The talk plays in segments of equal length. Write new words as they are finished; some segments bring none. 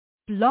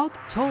Blog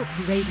Talk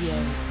Radio.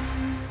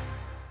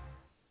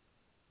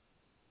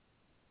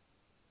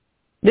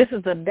 This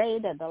is the day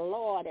that the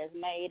Lord has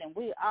made, and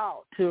we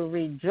ought to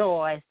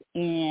rejoice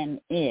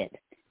in it.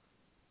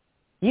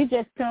 You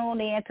just tuned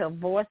in to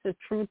Voice of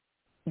Truth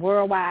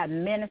Worldwide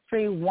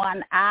Ministry,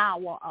 1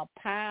 hour of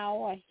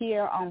power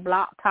here on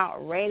Blog Talk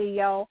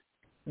Radio.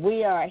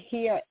 We are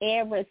here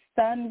every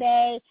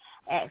Sunday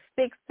at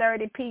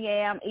 6:30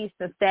 p.m.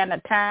 Eastern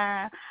Standard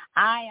Time.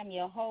 I am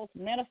your host,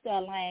 Minister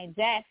Elaine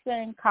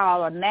Jackson.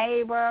 Call a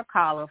neighbor,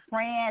 call a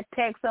friend,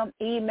 text them,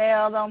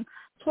 email them,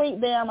 tweet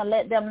them, and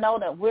let them know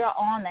that we're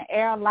on the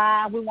air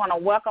live. We want to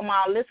welcome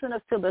our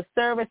listeners to the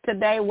service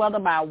today, whether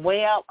by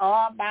web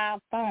or by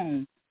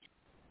phone.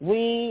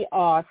 We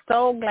are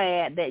so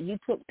glad that you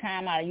took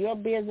time out of your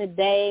busy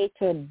day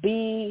to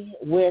be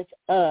with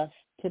us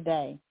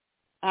today.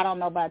 I don't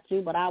know about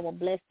you, but I will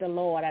bless the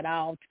Lord at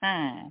all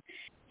times.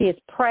 His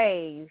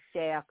praise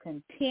shall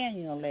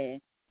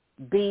continually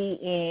be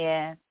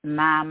in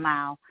my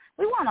mouth.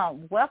 We want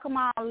to welcome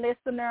our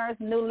listeners,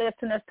 new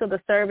listeners to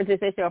the service.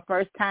 If it's your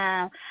first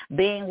time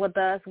being with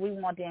us, we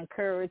want to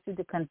encourage you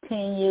to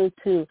continue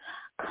to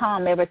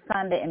come every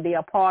Sunday and be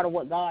a part of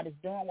what God is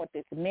doing with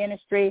this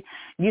ministry.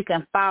 You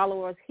can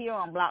follow us here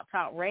on Blog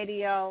Talk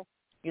Radio.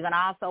 You can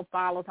also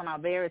follow us on our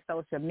various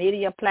social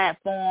media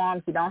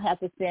platforms. You don't have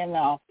to send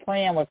a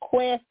friend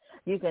request.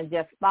 You can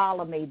just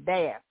follow me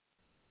there.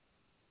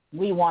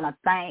 We want to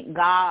thank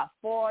God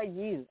for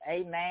you.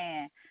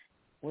 Amen.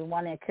 We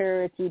want to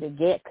encourage you to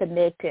get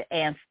connected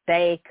and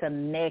stay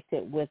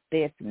connected with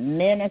this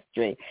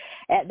ministry.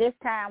 At this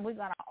time, we're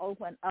going to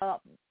open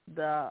up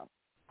the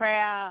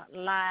prayer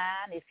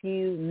line. If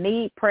you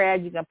need prayer,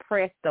 you can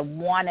press the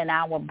 1 and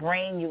I will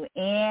bring you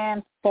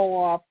in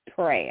for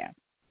prayer.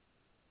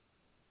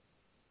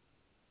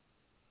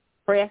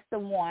 Press the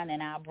 1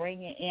 and I'll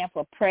bring you in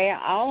for prayer.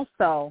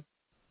 Also,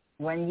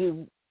 when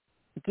you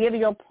give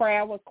your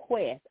prayer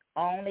request,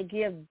 only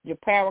give your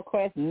prayer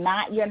request,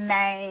 not your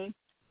name,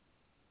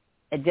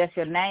 just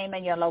your name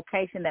and your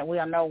location, that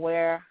we'll know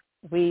where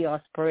we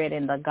are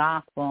spreading the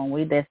gospel. And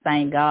we just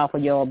thank God for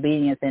your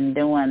obedience in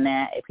doing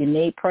that. If you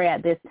need prayer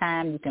at this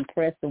time, you can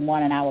press the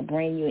 1 and I will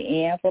bring you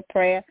in for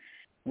prayer.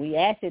 We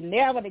ask you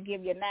never to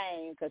give your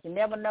name because you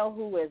never know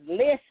who is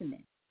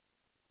listening.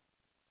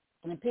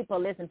 And people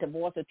listen to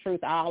Voice of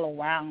Truth all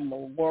around the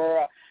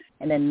world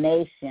and the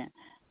nation.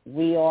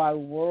 We are a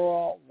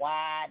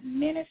worldwide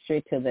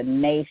ministry to the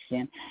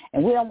nation.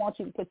 And we don't want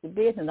you to put your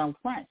business on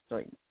Front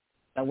Street.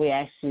 So we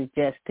ask you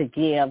just to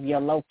give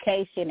your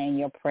location and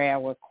your prayer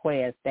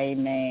request.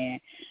 Amen.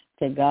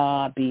 To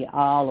God be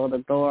all of the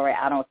glory.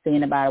 I don't see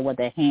anybody with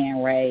their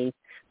hand raised,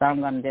 so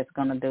I'm just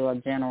going to do a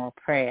general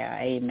prayer.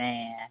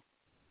 Amen.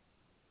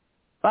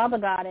 Father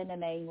God, in the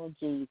name of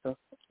Jesus,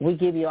 we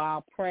give you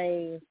all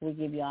praise, we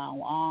give you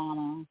all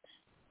honor,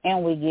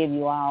 and we give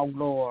you all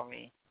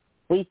glory.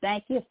 We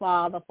thank you,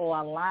 Father, for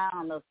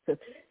allowing us to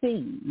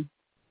see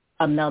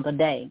another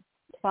day.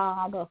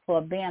 Father,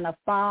 for being a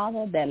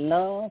father that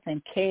loves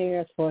and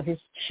cares for his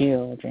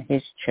children,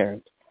 his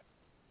church.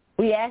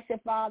 We ask you,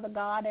 Father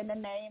God, in the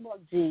name of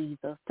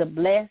Jesus, to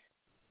bless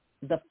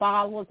the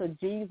followers of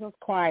Jesus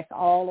Christ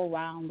all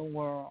around the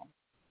world.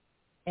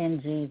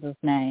 In Jesus'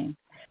 name.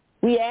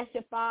 We ask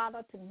you,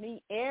 Father, to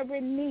meet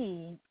every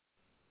need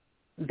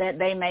that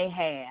they may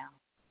have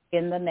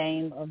in the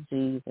name of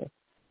Jesus.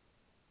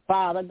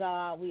 Father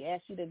God, we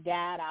ask you to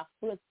guide our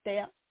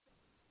footsteps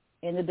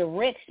in the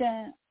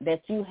direction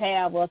that you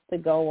have us to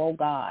go, oh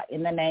God,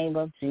 in the name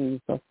of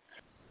Jesus.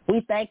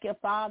 We thank you,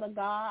 Father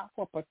God,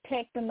 for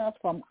protecting us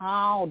from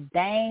all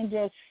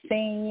dangers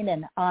seen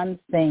and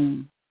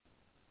unseen.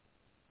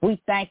 We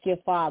thank you,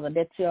 Father,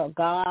 that you're a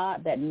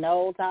God that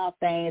knows all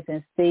things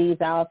and sees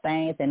all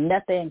things, and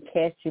nothing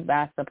catch you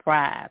by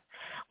surprise.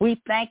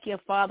 We thank you,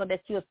 Father,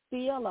 that you're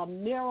still a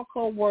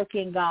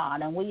miracle-working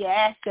God, and we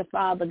ask you,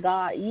 Father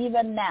God,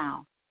 even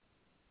now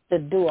to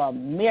do a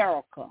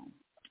miracle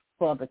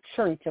for the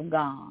church of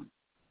God.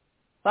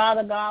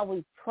 Father God,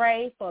 we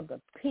pray for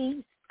the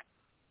peace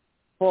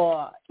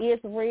for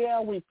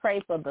Israel. We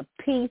pray for the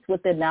peace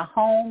within the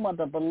home of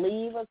the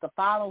believers, the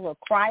followers of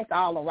Christ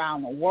all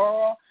around the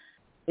world.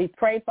 We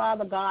pray,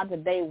 Father God,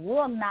 that they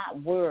will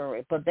not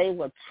worry, but they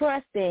will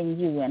trust in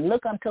you and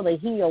look unto the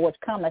hill which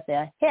cometh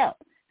their help,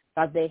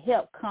 because their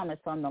help cometh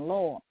from the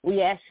Lord.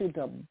 We ask you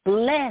to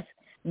bless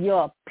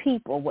your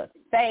people with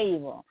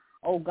favor,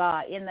 oh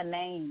God, in the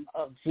name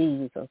of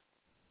Jesus.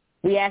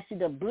 We ask you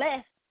to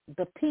bless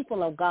the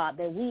people of God,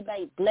 that we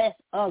may bless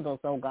others,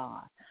 oh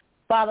God.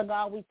 Father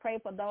God, we pray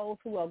for those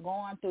who are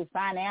going through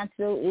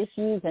financial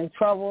issues and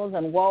troubles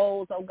and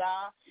woes, oh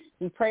God.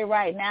 We pray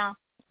right now,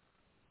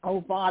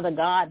 oh, Father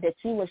God, that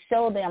you will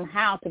show them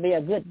how to be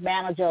a good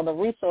manager of the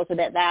resources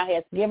that thou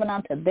hast given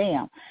unto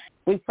them.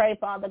 We pray,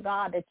 Father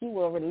God, that you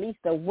will release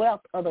the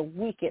wealth of the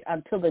wicked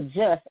unto the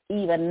just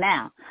even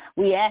now.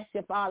 We ask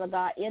you, Father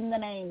God, in the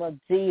name of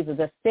Jesus,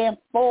 to send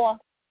forth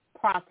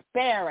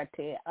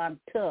prosperity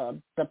unto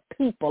the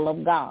people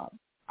of God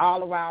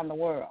all around the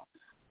world.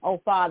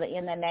 Oh, Father,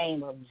 in the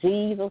name of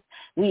Jesus,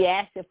 we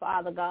ask you,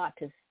 Father God,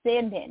 to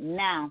send it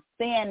now.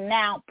 Send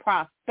now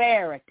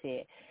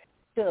prosperity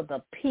to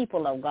the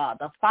people of God,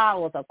 the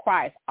followers of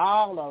Christ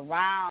all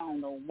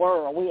around the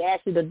world. We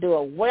ask you to do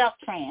a wealth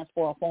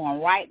transfer for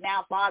them right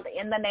now, Father,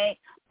 in the name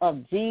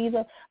of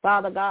Jesus.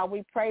 Father God,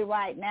 we pray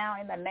right now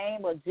in the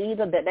name of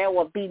Jesus that there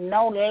will be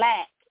no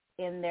lack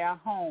in their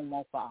home,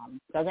 oh Father,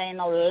 because there ain't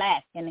no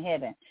lack in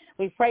heaven.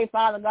 We pray,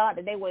 Father God,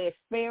 that they will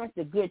experience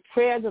the good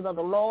treasures of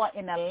the Lord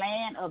in the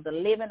land of the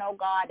living, oh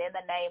God, in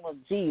the name of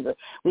Jesus.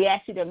 We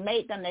ask you to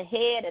make them the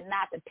head and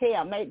not the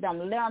tail, make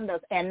them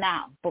lenders and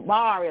not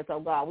borrowers,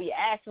 oh God. We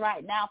ask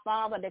right now,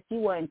 Father, that you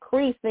will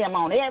increase them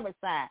on every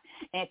side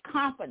and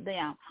comfort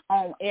them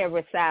on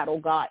every side, oh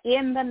God,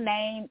 in the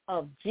name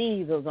of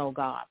Jesus, oh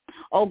God.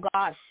 Oh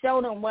God,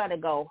 show them where to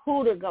go,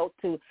 who to go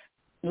to.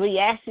 We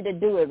ask you to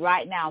do it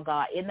right now,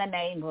 God, in the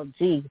name of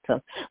Jesus.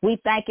 We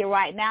thank you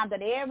right now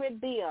that every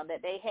bill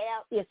that they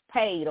have is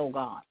paid, oh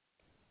God.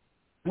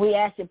 We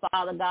ask you,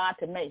 Father God,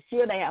 to make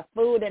sure they have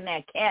food in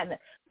their cabinet,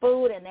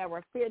 food in their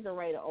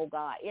refrigerator, oh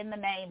God, in the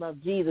name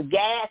of Jesus,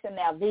 gas in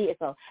their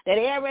vehicle, that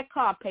every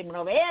car payment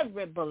of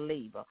every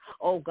believer,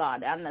 oh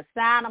God, on the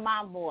sound of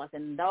my voice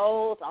and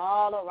those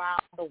all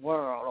around the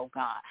world, oh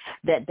God,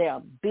 that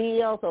their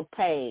bills are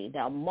paid,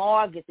 their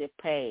mortgage is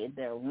paid,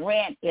 their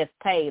rent is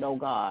paid, oh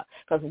God,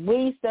 because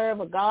we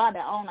serve a God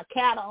that owns a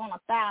cattle on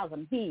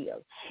 1,000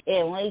 hills,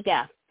 and we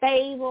got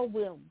favor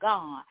with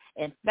God,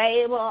 and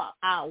favor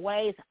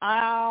outweighs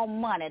all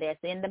money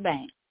that's in the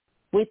bank.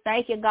 We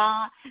thank you,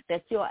 God,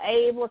 that you're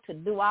able to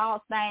do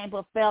all things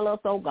but fail us,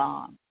 oh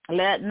God.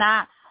 Let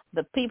not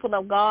the people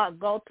of God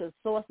go to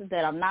sources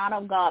that are not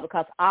of God,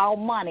 because all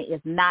money is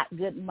not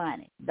good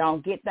money.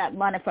 Don't get that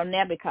money from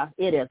there, because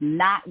it is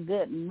not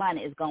good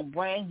money. It's going to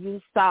bring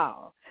you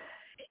sorrow.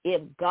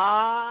 If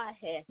God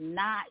has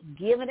not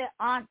given it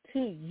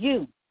unto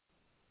you,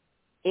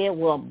 it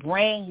will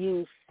bring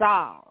you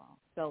sorrow.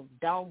 So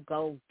don't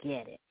go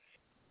get it.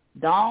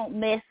 Don't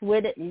mess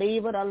with it.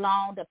 Leave it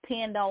alone.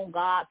 Depend on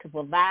God to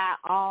provide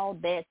all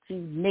that you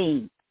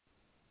need.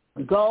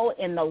 Go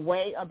in the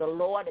way of the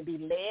Lord and be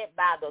led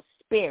by the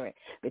Spirit,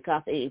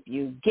 because if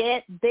you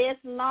get this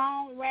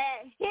long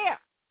right here,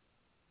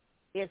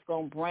 it's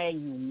going to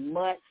bring you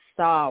much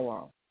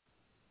sorrow.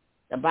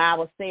 The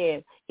Bible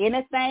says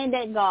anything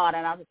that God,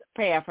 and I'm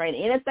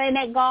paraphrasing, anything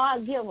that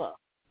God give us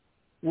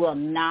will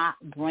not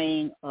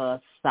bring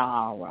us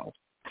sorrow.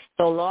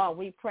 So, Lord,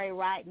 we pray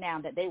right now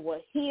that they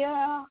will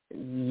hear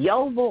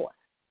your voice,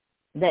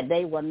 that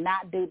they will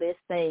not do this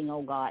thing,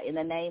 oh God, in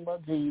the name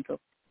of Jesus,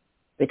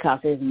 because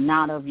it's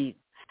not of you.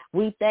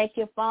 We thank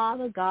you,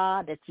 Father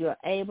God, that you're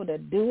able to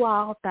do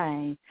all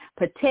things.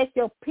 Protect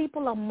your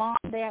people among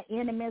their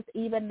enemies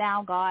even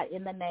now, God,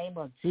 in the name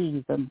of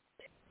Jesus.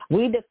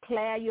 We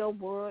declare your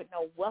word,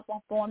 no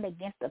weapon formed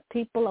against the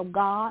people of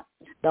God,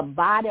 the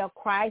body of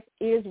Christ,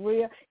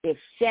 Israel. It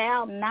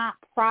shall not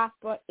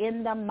prosper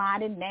in the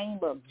mighty name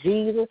of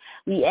Jesus.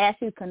 We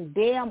ask you to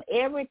condemn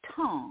every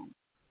tongue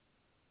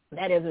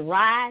that is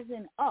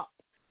rising up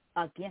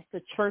against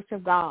the church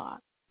of God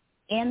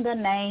in the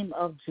name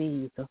of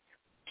Jesus.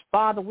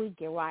 Father, we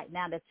get right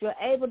now that you're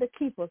able to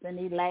keep us in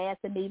these last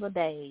and evil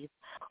days.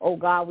 Oh,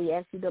 God, we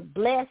ask you to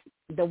bless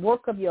the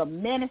work of your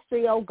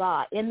ministry, oh,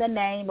 God, in the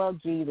name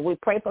of Jesus. We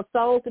pray for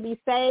souls to be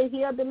saved,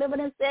 healed, delivered,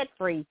 and set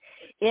free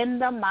in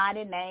the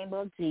mighty name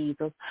of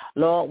Jesus.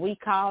 Lord, we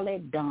call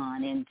it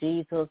done in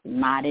Jesus'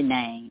 mighty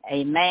name.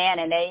 Amen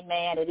and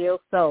amen. It is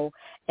so,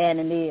 and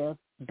it is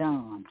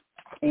done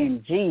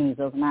in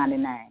Jesus' mighty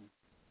name.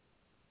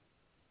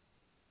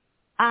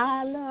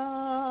 I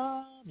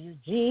love you,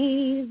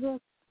 Jesus.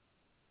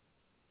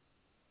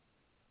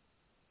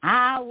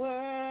 I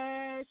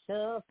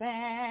worship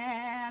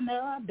and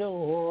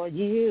adore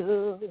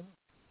you.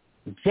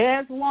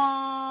 Just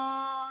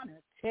want to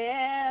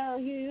tell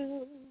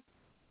you,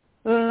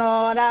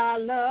 Lord, I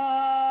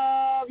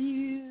love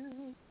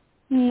you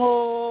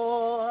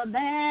more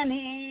than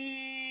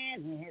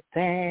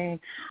anything.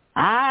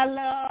 I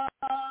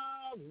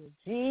love you,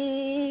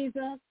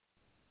 Jesus.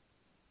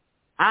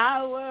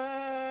 I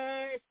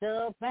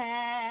worship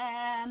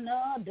and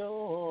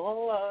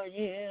adore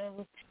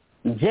you.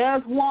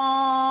 Just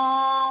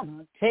want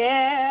to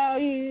tell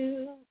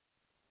you,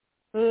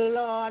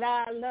 Lord,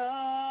 I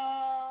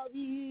love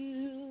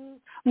you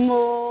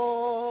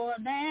more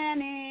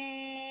than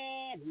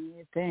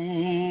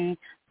anything.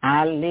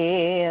 I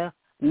lift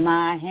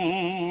my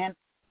hand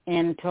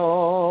in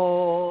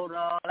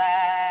total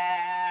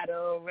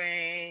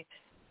adoration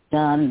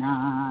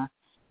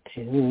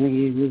to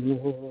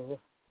you.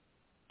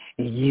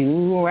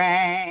 You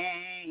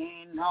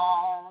reign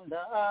on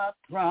the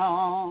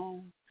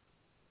throne.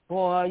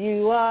 For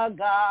you are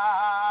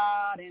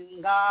God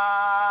and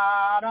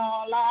God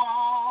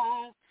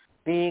alone.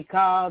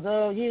 Because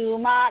of you,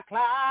 my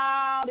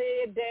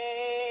cloudy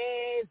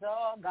days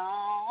are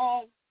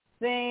gone.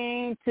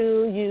 Sing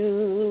to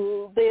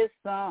you this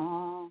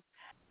song.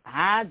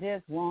 I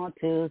just want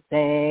to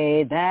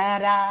say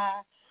that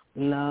I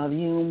love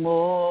you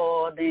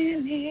more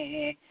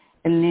than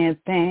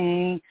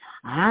anything.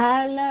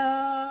 I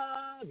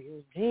love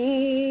you,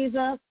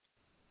 Jesus.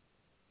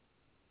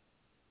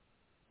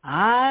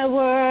 I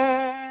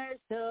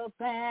worship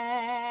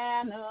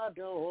and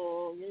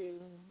adore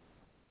you.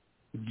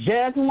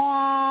 Just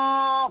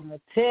want to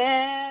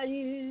tell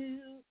you,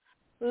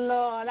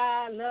 Lord,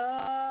 I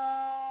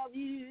love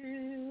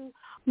you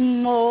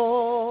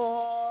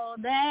more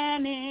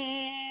than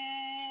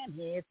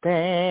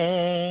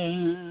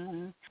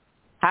anything.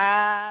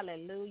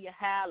 Hallelujah,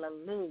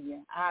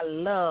 hallelujah. I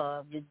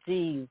love you,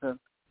 Jesus,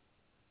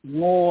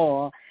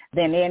 more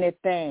than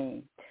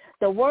anything.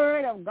 The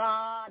word of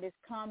God is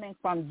coming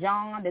from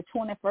John, the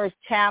 21st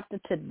chapter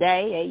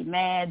today.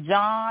 Amen.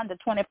 John, the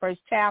 21st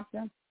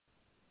chapter.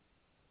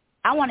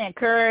 I want to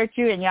encourage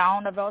you in your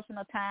own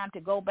devotional time to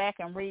go back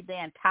and read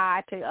the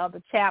entirety of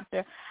the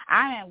chapter.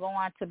 I am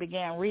going to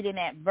begin reading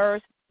at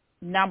verse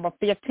number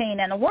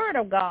 15, and the word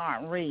of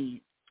God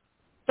reads,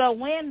 So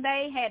when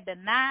they had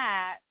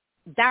died,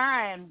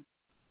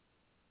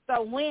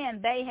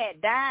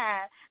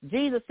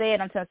 Jesus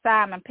said unto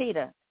Simon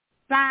Peter,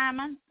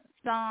 Simon,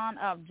 son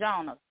of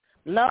Jonas,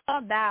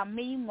 love thou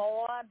me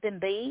more than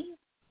these?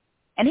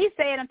 And he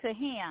said unto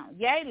him,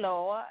 Yea,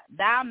 Lord,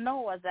 thou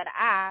knowest that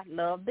I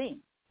love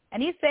thee.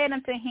 And he said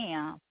unto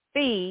him,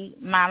 Feed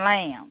my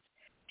lambs.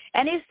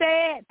 And he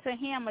said to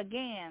him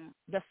again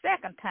the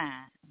second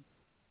time,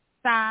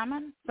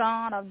 Simon,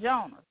 son of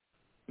Jonas,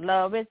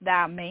 lovest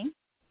thou me?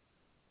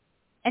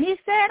 And he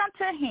said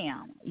unto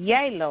him,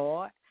 Yea,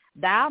 Lord,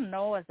 thou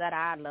knowest that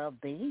I love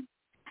thee.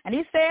 And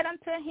he said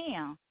unto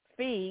him,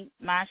 Feed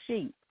my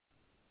sheep.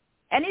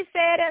 And he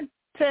said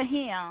unto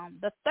him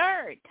the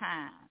third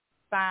time,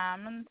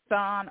 Simon,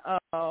 son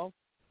of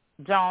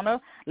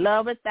Jonah,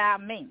 lovest thou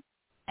me?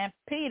 And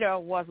Peter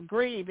was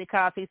grieved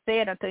because he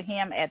said unto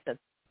him at the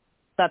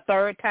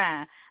third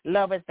time,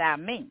 Lovest thou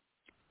me?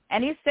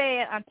 And he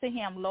said unto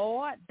him,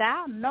 Lord,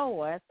 thou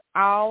knowest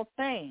all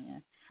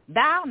things.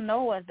 Thou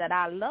knowest that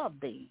I love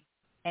thee.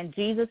 And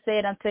Jesus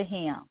said unto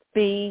him,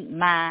 Feed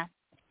my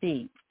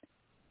sheep.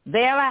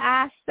 Verily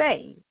I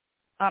say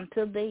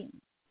unto thee,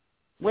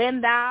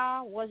 when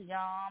thou wast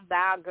young,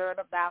 thou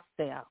girded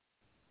thyself,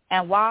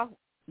 and walk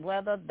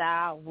whither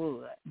thou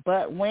would.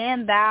 But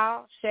when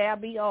thou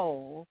shalt be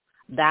old,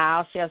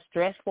 thou shalt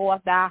stretch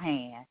forth thy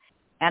hand,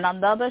 and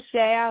another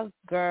shall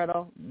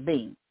girdle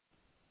thee,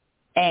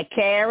 and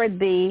carry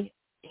thee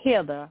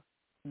hither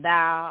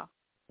thou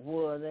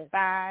wouldest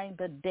find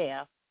the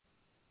death.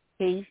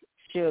 He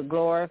should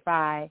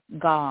glorify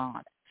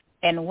God.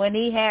 And when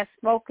he had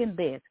spoken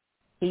this,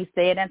 he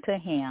said unto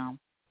him,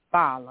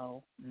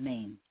 Follow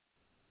me.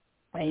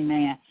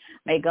 Amen.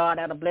 May God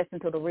add a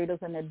blessing to the readers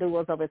and the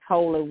doers of his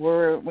holy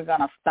word. We're going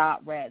to stop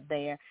right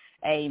there.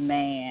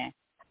 Amen.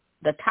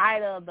 The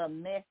title of the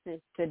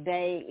message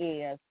today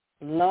is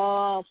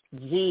Love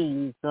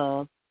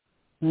Jesus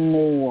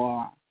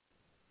More.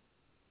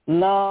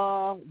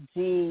 Love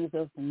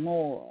Jesus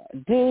more.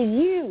 Do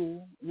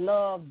you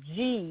love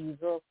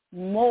Jesus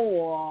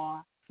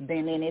more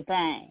than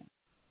anything?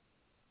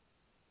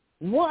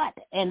 What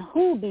and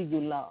who do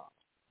you love?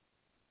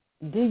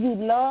 Do you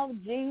love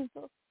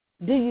Jesus?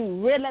 Do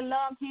you really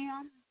love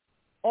him?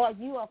 Or are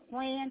you a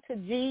friend to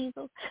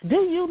Jesus?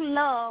 Do you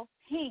love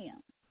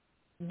him?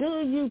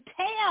 Do you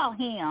tell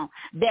him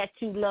that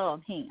you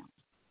love him?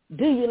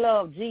 Do you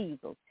love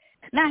Jesus?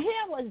 Now,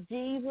 here was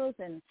Jesus,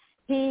 and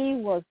he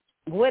was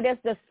with his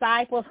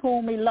disciples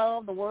whom he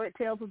loved. The word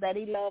tells us that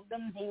he loved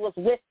them. He was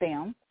with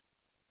them.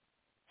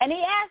 And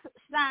he asked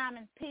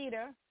Simon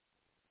Peter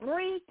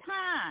 3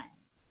 times,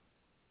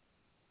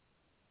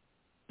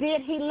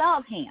 did he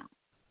love him?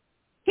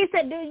 He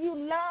said, do you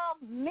love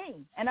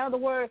me? In other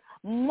words,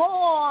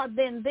 more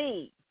than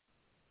thee.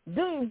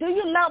 Do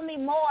you love me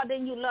more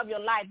than you love your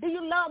life? Do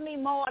you love me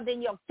more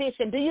than your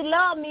fishing? Do you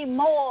love me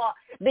more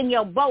than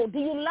your boat? Do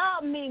you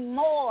love me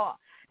more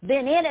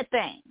than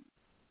anything?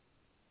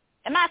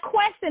 And my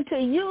question to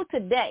you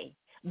today,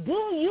 do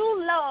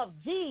you love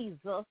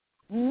Jesus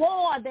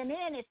more than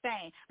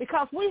anything?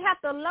 Because we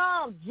have to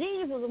love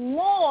Jesus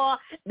more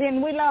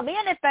than we love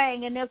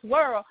anything in this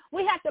world.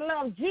 We have to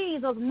love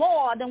Jesus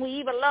more than we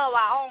even love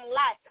our own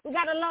life. We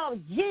got to love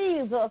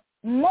Jesus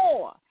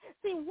more.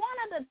 See, one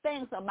of the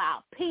things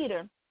about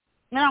Peter,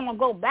 and I'm going to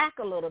go back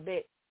a little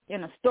bit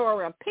in the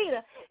story of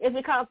Peter, is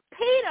because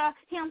Peter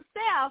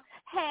himself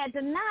had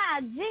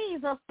denied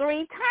Jesus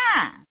 3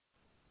 times.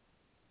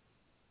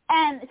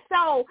 And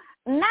so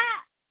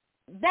not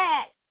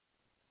that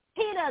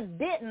Peter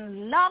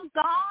didn't love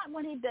God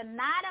when he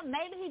denied him.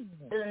 Maybe he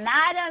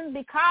denied him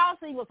because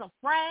he was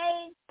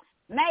afraid,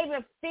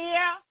 maybe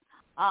fear,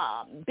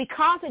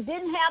 because he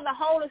didn't have the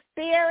Holy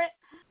Spirit.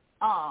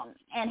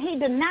 And he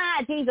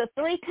denied Jesus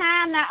 3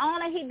 times. Not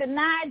only he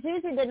denied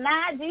Jesus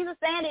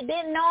saying he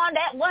didn't know him.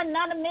 That wasn't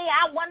none of me.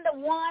 I wasn't the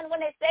one.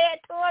 When they said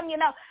to him,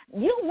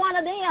 you one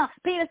of them.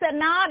 Peter said,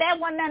 no, that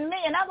wasn't none of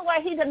me. In other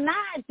words, he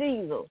denied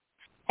Jesus.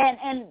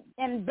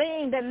 And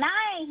being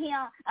denying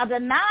him, or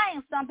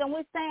denying something,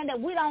 we're saying that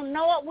we don't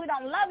know it, we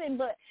don't love him.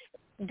 But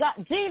God,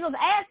 Jesus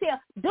asked him,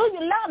 do you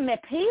love me,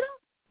 Peter?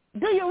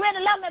 Do you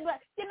really love me?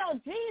 But,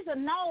 Jesus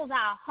knows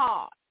our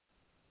heart.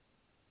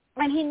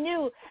 And he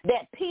knew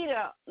that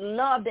Peter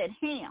loved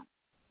him.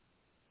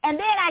 And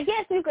then I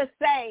guess you could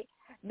say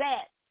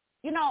that,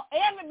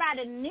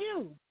 everybody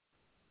knew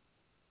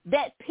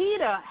that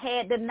Peter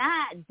had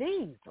denied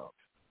Jesus.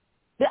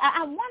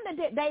 I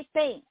wonder did they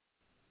think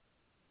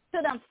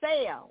to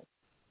themselves,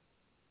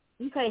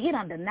 okay, he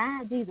done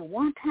denied Jesus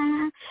one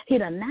time. He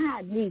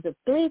denied Jesus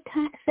 3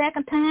 times.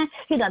 Second time,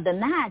 he done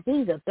denied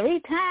Jesus 3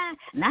 times.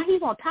 Now he's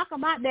going to talk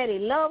about that he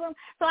loved him.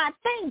 So I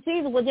think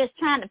Jesus was just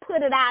trying to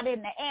put it out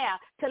in the air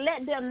to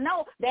let them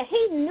know that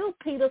he knew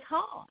Peter's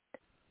heart.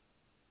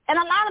 And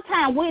a lot of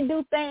times we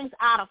do things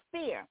out of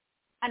fear.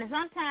 And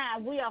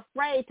sometimes we are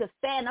afraid to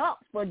stand up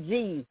for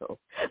Jesus.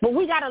 But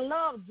we got to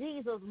love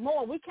Jesus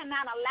more. We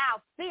cannot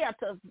allow fear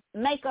to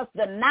make us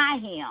deny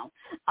him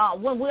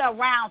when we're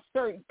around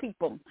certain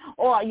people.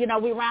 Or,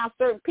 we're around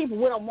certain people,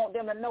 we don't want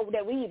them to know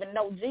that we even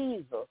know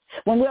Jesus.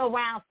 When we're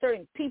around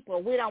certain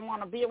people, we don't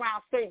want to be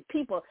around certain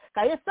people.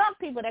 Because there's some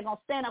people that are going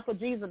to stand up for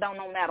Jesus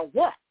no matter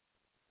what.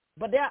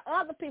 But there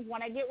are other people,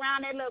 when they get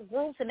around their little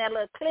groups and their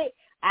little clique,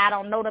 I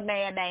don't know the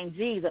man named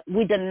Jesus.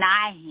 We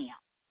deny him.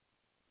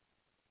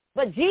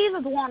 But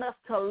Jesus wants us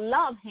to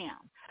love him.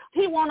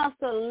 He wants us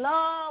to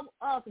love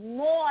us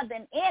more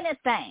than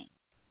anything.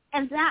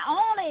 And not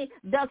only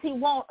does he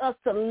want us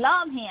to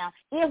love him,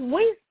 if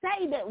we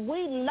say that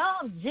we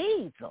love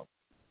Jesus,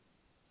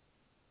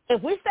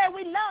 if we say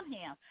we love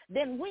him,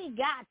 then we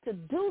got to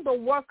do the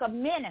work of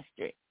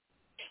ministry.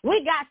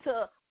 We got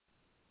to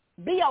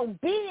be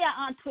obedient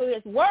unto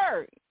his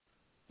word.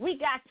 We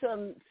got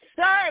to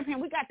serve him.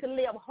 We got to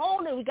live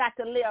holy. We got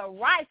to live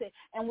righteous.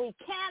 And we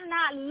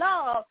cannot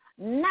love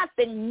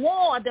nothing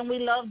more than we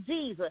love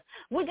Jesus.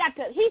 In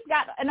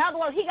other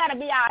words, he got to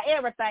be our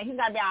everything. He's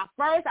got to be our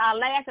first, our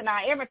last, and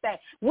our everything.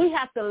 We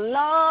have to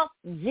love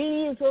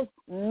Jesus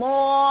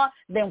more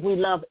than we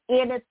love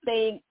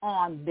anything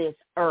on this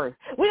earth.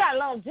 We got to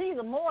love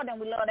Jesus more than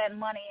we love that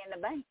money in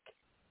the bank.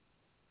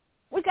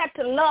 We got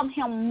to love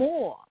him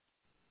more.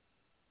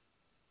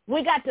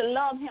 We got to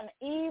love him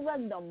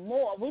even the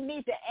more. We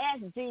need to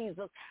ask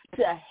Jesus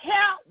to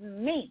help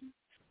me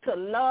to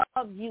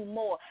love you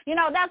more.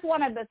 That's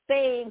one of the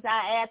things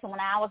I asked when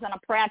I was in a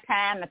prayer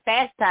time, the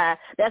fast time.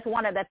 That's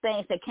one of the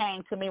things that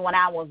came to me when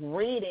I was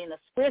reading the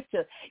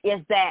scripture is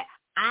that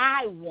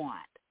I want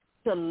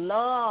to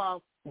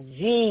love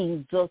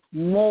Jesus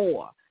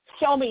more.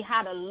 Show me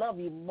how to love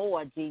you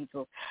more,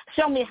 Jesus.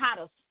 Show me how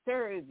to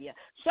serve you.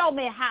 Show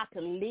me how to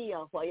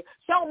live for you.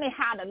 Show me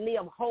how to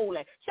live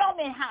holy. Show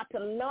me how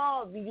to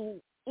love you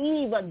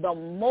even the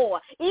more.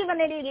 Even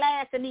in these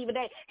last and evil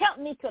days, help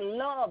me to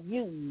love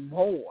you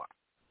more.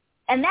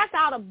 And that's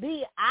ought to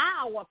be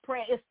our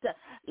prayer, is to,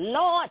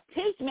 Lord,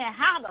 teach me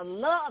how to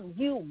love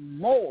you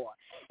more.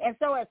 And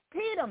so as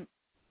Peter,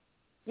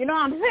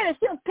 I'm pretty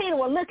sure Peter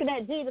was looking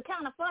at Jesus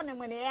kind of funny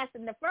when he asked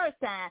him the first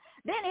time.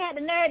 Then he had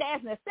the nerve to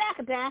ask him the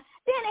second time.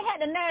 Then he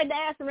had the nerve to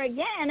ask him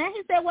again. And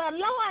he said, well,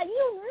 Lord,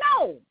 you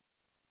know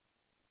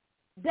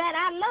that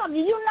I love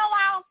you. You know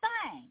all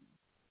things.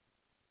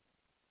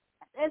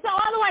 And so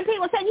otherwise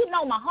people say, you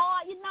know my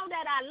heart. You know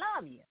that I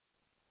love you.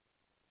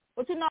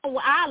 But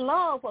our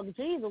love for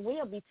Jesus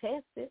will be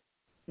tested.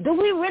 Do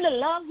we really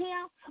love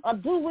him, or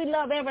do we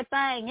love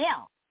everything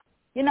else?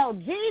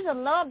 Jesus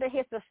loved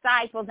his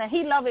disciples, and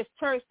he loved his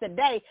church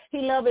today.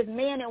 He loved his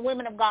men and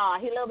women of God.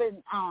 He loved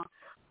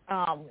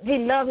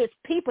his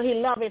people. He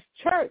loved his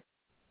church.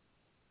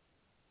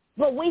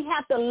 But we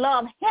have to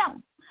love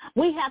him.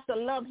 We have to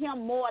love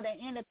him more than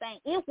anything.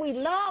 If we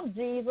love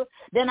Jesus,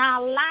 then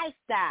our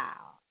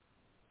lifestyle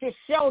should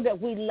show that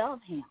we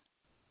love him.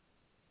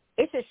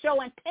 It should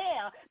show and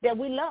tell that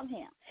we love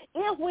him.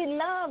 If we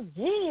love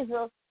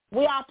Jesus,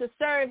 we ought to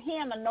serve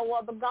him and no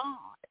other God.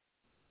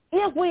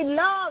 If we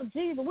love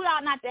Jesus, we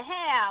ought not to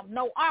have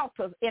no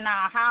altars in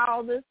our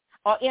houses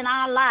or in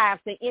our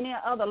lives to any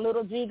other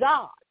little g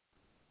God.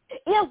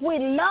 If we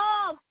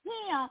love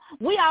him,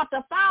 we ought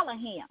to follow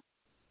him.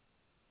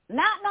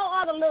 Not no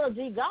other little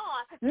g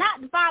God,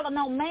 not to follow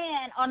no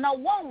man or no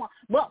woman,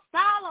 but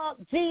follow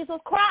Jesus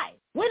Christ.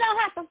 We don't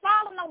have to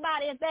follow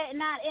nobody if they're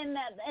not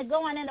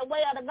going in the way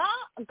of the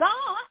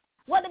God.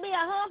 Whether it be a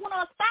husband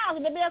or a spouse,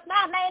 if it be a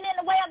spouse, they ain't in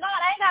the way of God,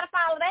 I ain't got to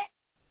follow that.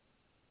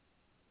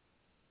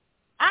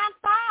 I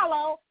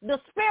follow the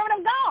Spirit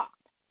of God.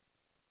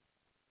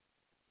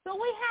 So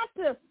we have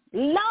to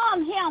love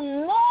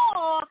him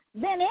more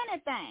than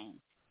anything.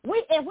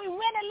 If we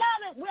really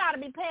love it, we ought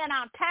to be paying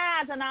our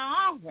tithes and our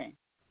offerings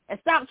and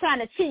stop trying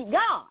to cheat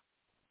God,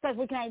 because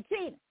we can't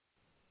cheat him.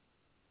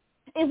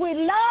 If we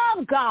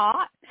love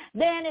God,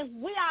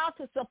 then we ought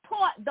to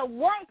support the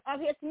work of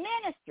his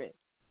ministry.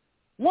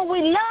 When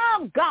we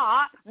love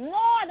God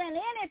more than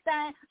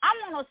anything,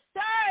 I'm going to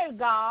serve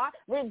God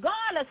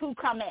regardless who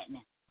come at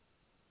me.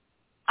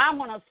 I'm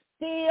going to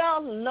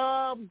still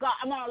love God.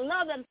 I'm going to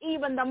love him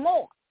even the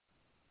more.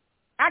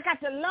 I got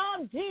to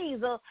love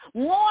Jesus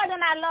more than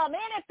I love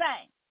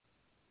anything.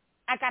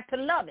 I got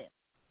to love him.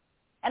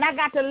 And I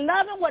got to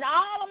love him with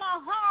all of my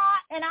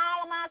heart and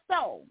all of my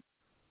soul.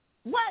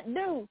 What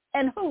do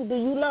and who do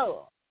you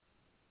love?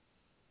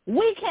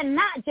 We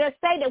cannot just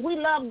say that we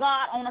love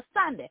God on a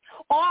Sunday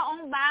or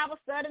on Bible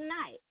study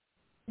night.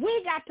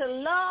 We got to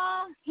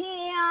love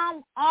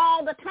him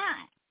all the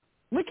time.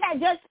 We can't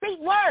just speak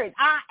words.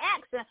 Our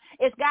action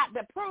has got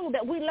to prove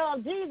that we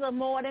love Jesus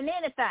more than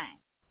anything.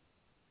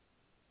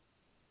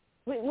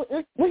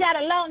 We got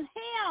to love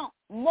him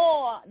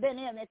more than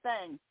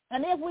anything.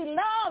 And if we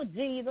love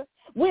Jesus,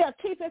 we'll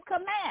keep his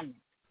commandments.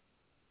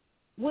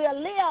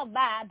 We'll live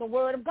by the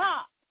word of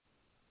God.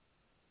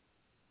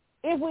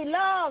 If we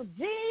love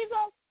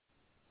Jesus,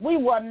 we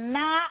will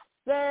not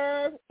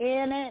serve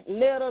any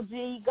little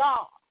g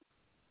God.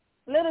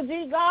 Little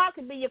g God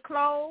could be your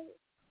clothes.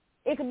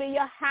 It could be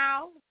your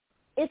house.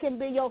 It can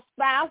be your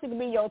spouse. It could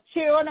be your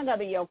children. It could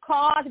be your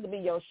cars. It could be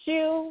your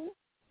shoes.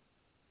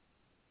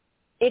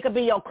 It could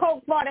be your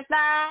Coke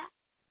 45.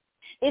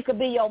 It could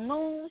be your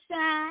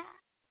moonshine.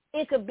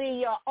 It could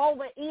be your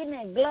overeating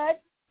and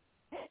glut.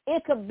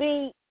 It could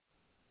be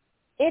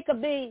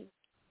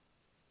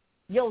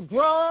your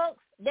drugs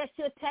that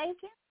you're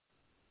taking.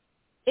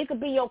 It could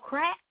be your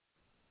crack.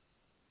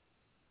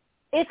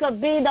 It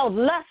could be those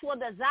lustful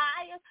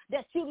desires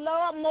that you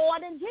love more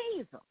than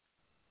Jesus.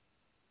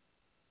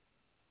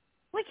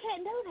 We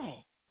can't do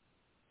that.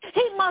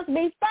 He must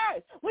be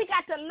first. We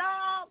got to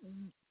love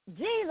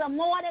Jesus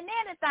more than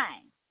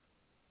anything.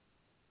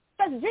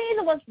 Because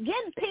Jesus was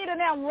getting Peter and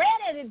them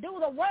ready to do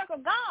the work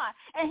of God.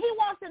 And he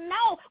wants to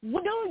know,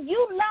 do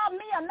you love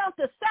me enough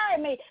to serve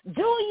me?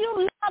 Do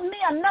you love me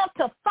enough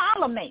to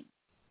follow me?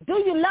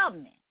 Do you love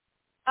me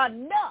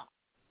enough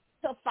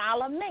to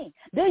follow me?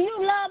 Do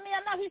you love me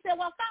enough? He said,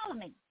 well, follow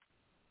me.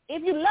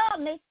 If you love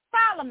me,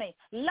 follow me.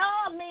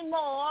 Love me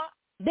more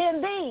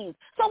than these.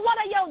 So what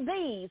are your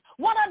these?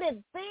 What are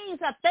the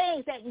these are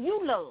things that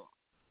you love?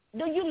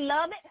 Do you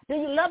love it? Do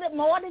you love it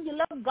more than you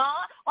love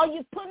God? Or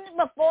you putting it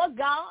before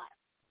God?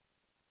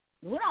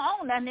 We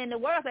don't own nothing in the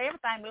world, so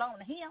everything belongs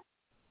to him.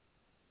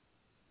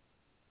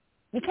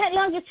 You can't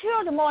love your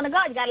children more than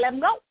God. You got to let them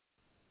go.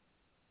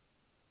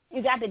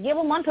 You got to give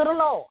them unto the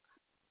Lord.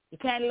 You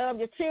can't love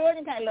your children.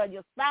 You can't love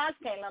your spouse.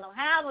 You can't love them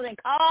houses and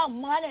cars,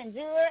 money and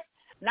jewelry,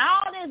 and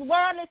all this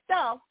worldly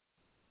stuff.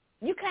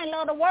 You can't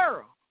love the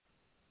world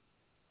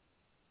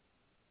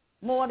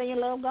more than you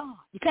love God.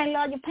 You can't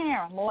love your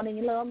parents more than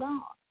you love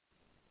God.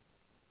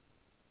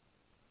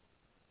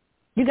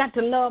 You got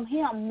to love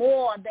him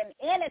more than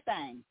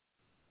anything.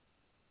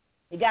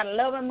 You got to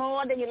love him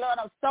more than you love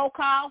those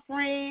so-called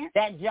friends,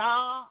 that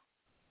job,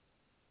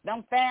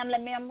 them family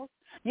members.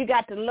 You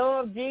got to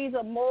love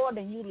Jesus more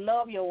than you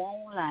love your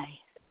own life.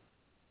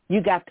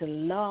 You got to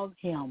love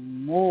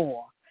him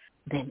more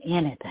than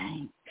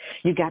anything.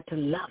 You got to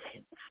love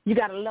him. You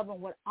got to love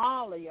him with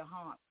all of your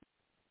heart.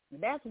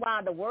 That's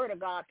why the word of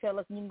God tells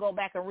us, you can go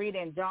back and read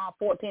it in John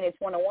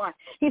 14:21.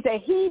 He said,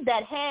 he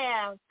that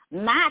has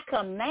my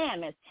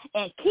commandments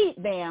and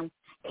keep them,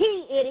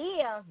 he it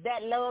is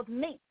that loves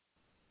me.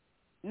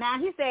 Now,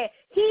 he said,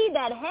 he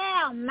that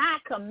has my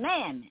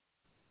commandments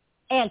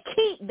and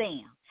keep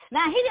them.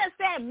 Now, he just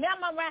said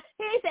memorize.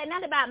 He said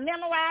nothing about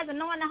memorizing,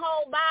 knowing the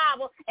whole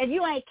Bible, if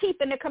you ain't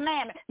keeping the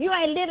commandment. You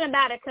ain't living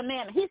by the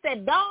commandment. He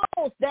said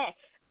those that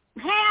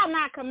have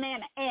my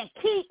commandment and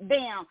keep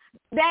them,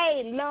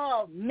 they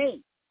love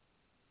me.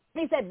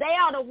 He said they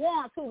are the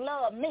ones who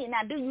love me.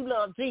 Now, do you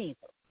love Jesus?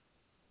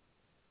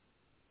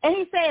 And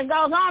he says,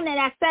 goes on in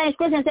that same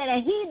scripture and said,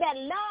 and he that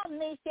loves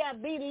me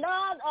shall be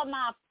loved of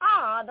my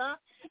Father,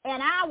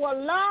 and I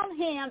will love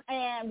him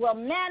and will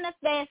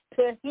manifest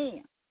to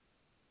him.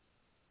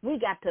 We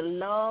got to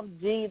love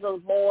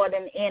Jesus more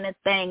than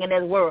anything in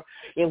this world.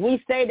 If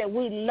we say that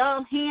we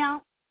love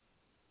him,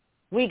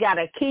 we got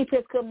to keep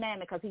his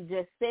commandment, because he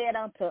just said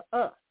unto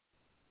us,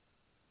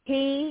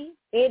 he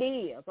it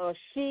is, or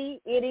she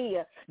it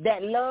is,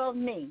 that love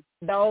me.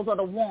 Those are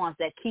the ones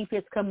that keep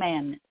his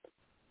commandments.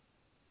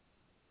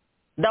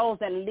 Those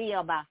that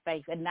live by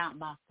faith and not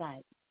by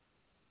sight.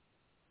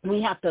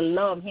 We have to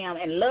love him.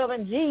 And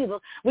loving Jesus,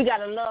 we got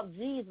to love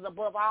Jesus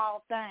above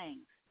all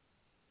things.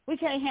 We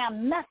can't have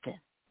nothing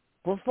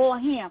before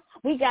him.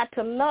 We got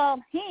to love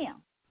him.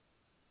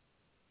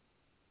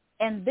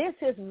 And this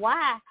is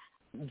why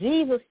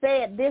Jesus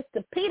said this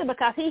to Peter,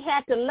 because he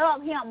had to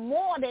love him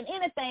more than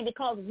anything,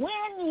 because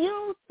when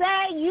you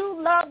say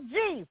you love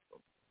Jesus,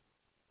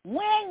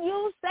 when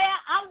you say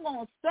I'm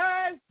going to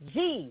serve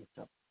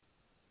Jesus,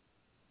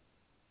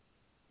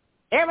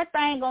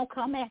 everything going to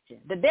come at you.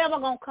 The devil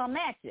going to come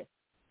at you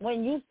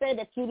when you say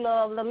that you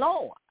love the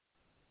Lord.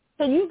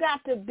 So you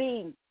got to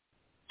be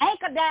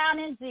anchored down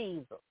in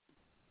Jesus.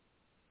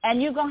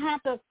 And you're going to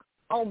have to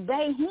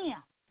obey him.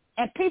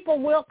 And people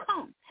will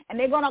come. And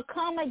they're going to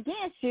come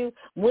against you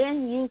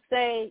when you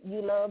say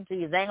you love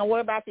Jesus. They ain't going to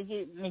worry about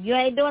you. If you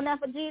ain't doing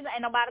nothing for Jesus,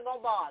 ain't nobody going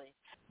to bother you.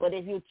 But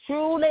if you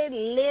truly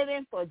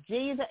living for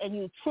Jesus and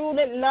you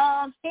truly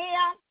love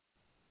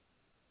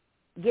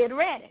him, get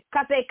ready,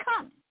 because they're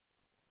coming.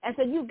 And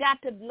so you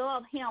got to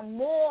love him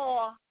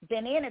more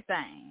than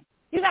anything.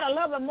 You got to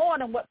love him more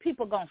than what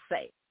people going to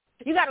say.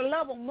 You got to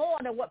love him more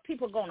than what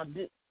people going to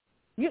do.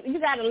 You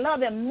got to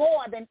love him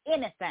more than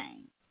anything.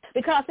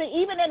 Because see,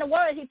 even in the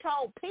word he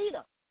told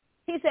Peter,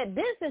 He said,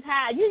 this is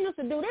how you used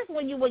to do this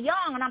when you were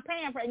young, and I'm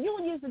paying for it. You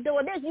used to do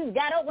this. You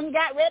got up when you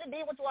got ready,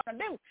 did what you want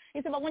to do.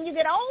 He said, but when you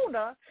get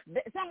older,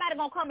 somebody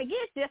going to come and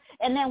get you,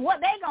 and then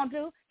what they going to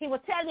do, he will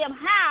tell them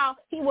how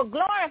he will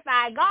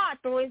glorify God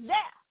through his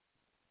death.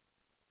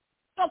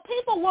 So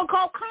people will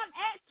come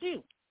at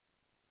you.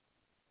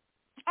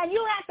 And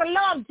you have to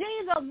love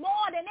Jesus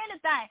more than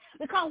anything,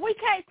 because we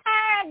can't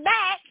turn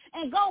back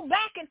and go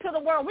back into the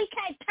world. We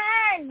can't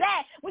turn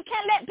back. We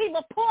can't let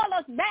people pull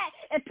us back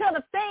into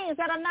the things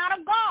that are not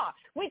of God.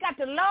 We got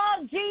to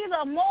love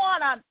Jesus more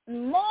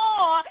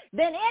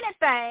than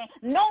anything,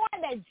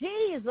 knowing that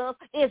Jesus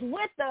is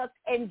with us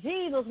and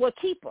Jesus will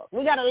keep us.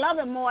 We got to love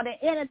him more than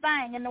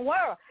anything in the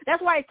world.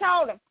 That's why he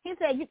told him. He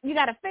said, you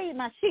got to feed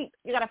my sheep.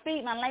 You got to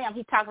feed my lamb.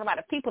 He's talking about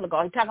the people of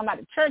God. He's talking about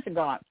the church of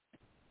God.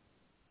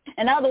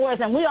 In other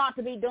words, and we ought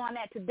to be doing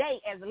that today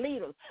as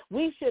leaders,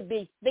 we should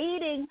be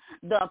feeding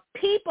the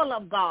people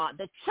of God,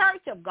 the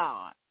church of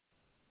God,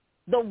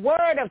 the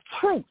word of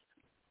truth.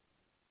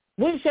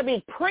 We should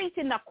be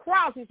preaching the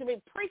cross. We should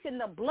be preaching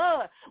the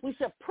blood. We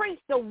should preach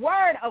the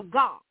word of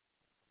God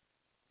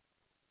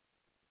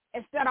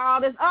instead of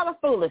all this other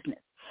foolishness.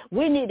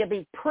 We need to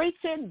be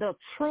preaching the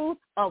truth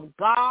of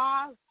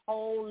God's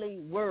holy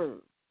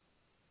word.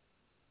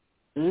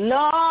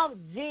 Love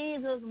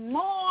Jesus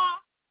more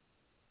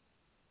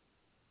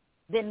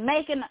than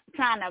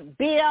trying to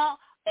build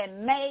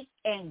and make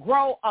and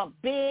grow a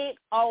big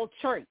old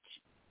church.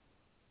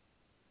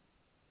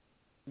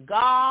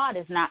 God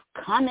is not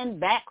coming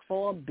back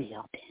for a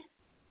building.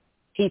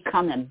 He's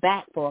coming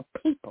back for a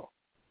people.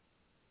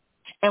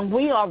 And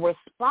we are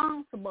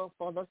responsible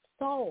for the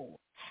soul.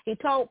 He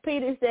told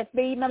Peter, he said,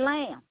 feed my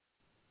lamb.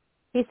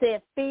 He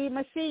said, feed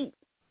my sheep.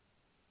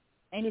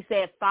 And he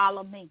said,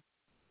 follow me.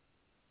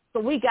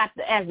 So we got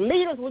to, as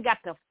leaders, we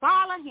got to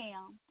follow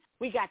him.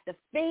 We got to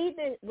feed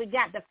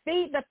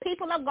the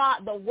people of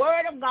God, the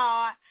word of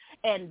God,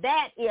 and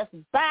that is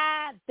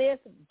by this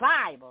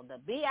Bible, the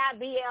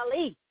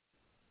Bible.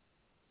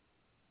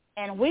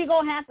 And we're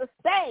going to have to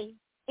stay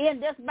in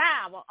this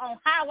Bible on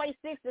Highway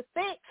 66,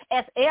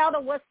 as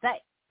Elder would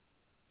say.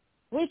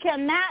 We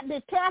cannot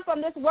deter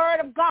from this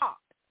word of God.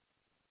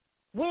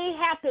 We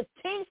have to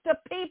teach the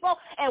people,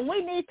 and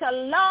we need to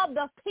love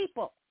the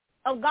people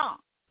of God.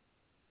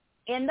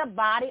 In the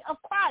body of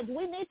Christ,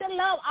 we need to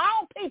love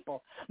all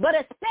people, but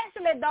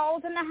especially those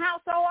in the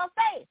household of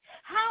faith.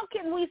 How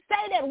can we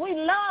say that we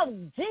love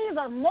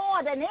Jesus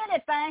more than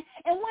anything,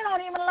 and we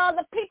don't even love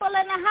the people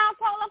in the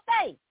household of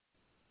faith?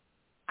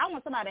 I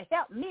want somebody to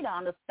help me to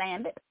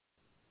understand it.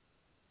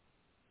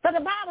 So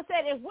the Bible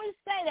said if we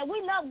say that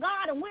we love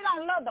God and we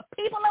don't love the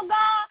people of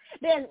God,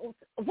 then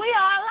we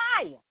are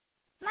a liar.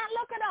 Now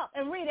look it up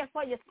and read it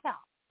for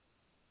yourself.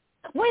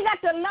 We got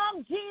to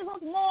love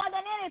Jesus more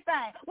than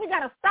anything. We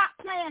got to stop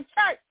playing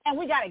church, and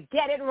we got to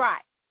get it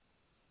right.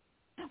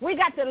 We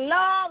got to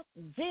love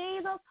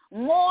Jesus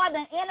more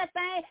than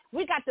anything.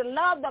 We got to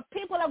love the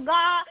people of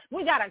God.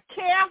 We got to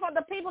care for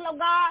the people of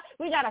God.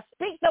 We got to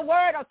speak the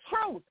word of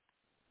truth.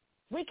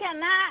 We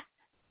cannot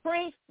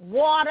preach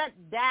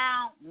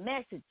watered-down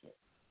messages.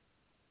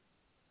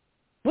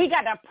 We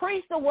got to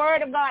preach the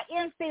word of God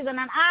in season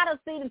and out of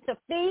season to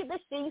feed the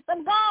sheep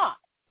of God.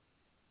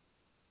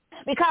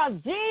 Because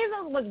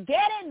Jesus was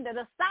getting the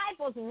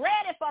disciples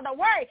ready for the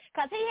word,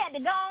 because he had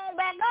to go on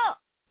back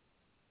up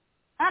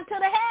unto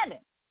the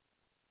heaven.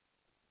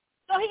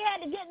 So he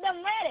had to get them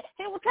ready.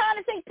 He was trying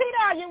to say,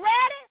 Peter, are you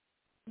ready?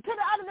 To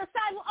the other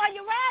disciples, are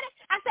you ready?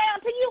 I say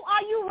unto you,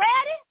 are you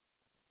ready?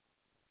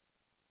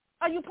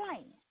 Are you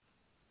playing?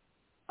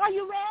 Are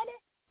you ready?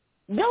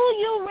 Do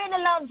you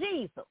really love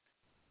Jesus?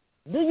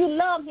 Do you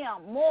love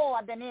him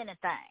more than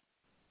anything?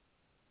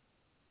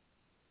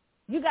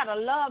 You got to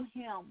love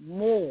him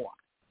more.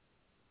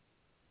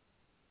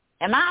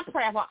 And my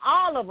prayer for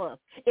all of us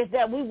is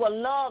that we will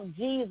love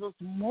Jesus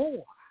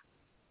more.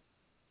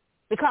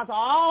 Because of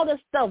all this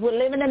stuff, we're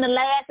living in the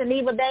last and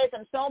evil days,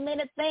 and so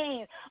many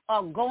things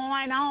are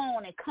going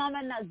on and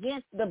coming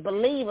against the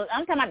believers.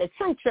 I'm talking about the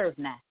true church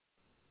now.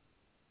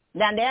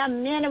 Now, there are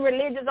many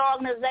religious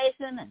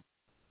organizations and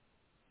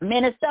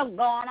many stuff going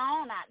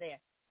on out there.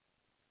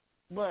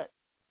 But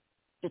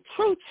the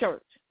true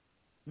church,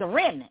 the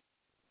remnant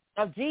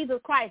of Jesus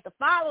Christ, the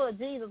follower of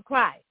Jesus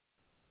Christ,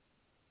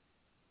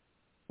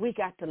 we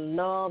got to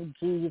love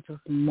Jesus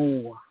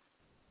more.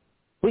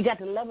 We got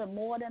to love him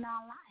more than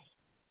our life.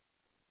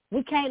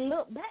 We can't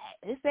look back.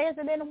 It says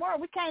it in the word.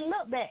 We can't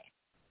look back.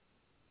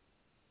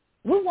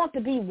 We want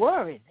to be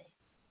worthy.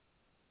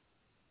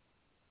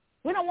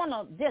 We don't want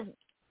to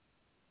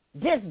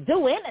just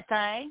do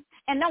anything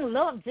and don't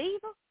love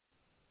Jesus.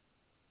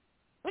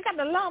 We got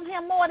to love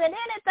him more than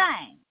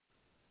anything.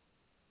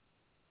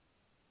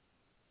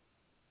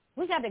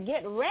 We got to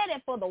get ready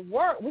for the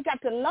work. We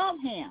got to love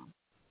him.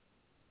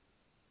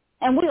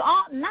 And we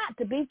ought not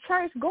to be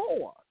church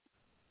goers.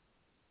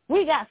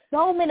 We got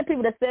so many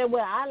people that say,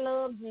 well, I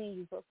love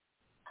Jesus.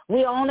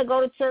 We only go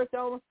to church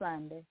on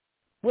Sunday.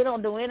 We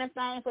don't do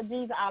anything for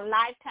Jesus. Our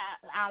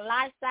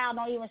lifestyle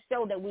don't even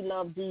show that we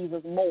love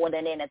Jesus more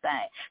than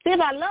anything. See, if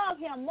I love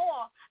him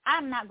more,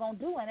 I'm not going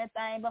to do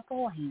anything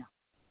before him.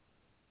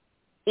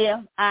 If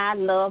I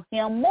love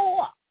him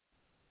more.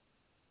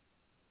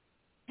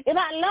 If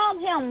I love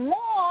him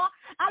more,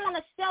 I want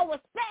to show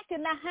respect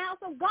in the house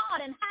of God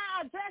and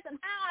how I dress and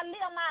how I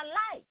live my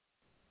life.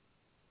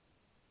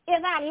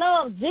 If I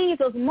love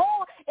Jesus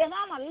more, if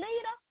I'm a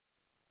leader,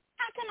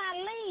 how can I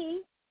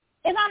lead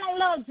if I don't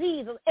love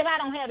Jesus, if I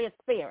don't have his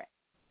spirit,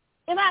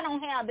 if I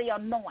don't have the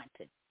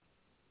anointing?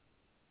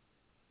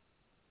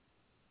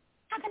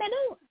 How can I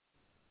do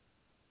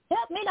it?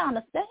 Help me to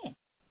understand.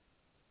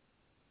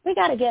 We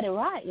got to get it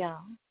right,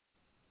 y'all.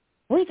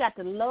 We got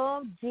to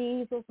love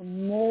Jesus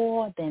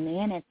more than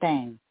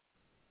anything.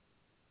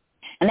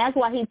 And that's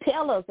why he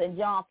tells us in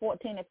John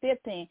 14 and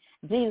 15,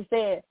 Jesus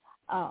said,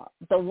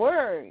 the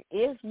word,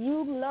 if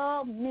you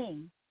love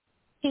me,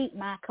 keep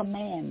my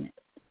commandments.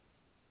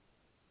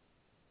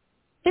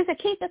 He said,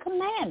 keep the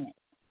commandments.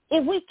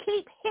 If we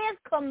keep his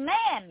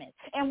commandments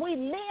and we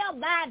live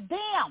by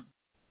them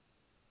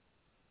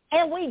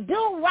and we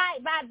do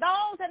right by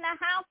those in the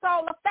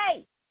household of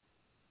faith,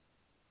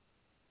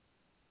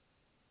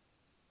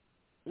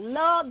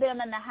 love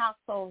them in the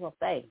household of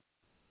faith.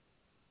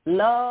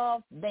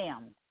 Love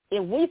them.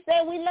 If we say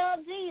we love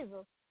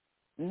Jesus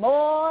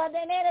more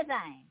than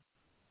anything,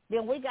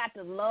 then we got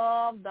to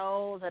love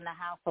those in the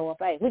household of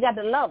faith. We got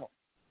to love them.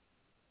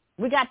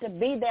 We got to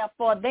be there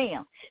for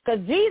them.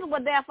 Because Jesus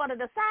was there for the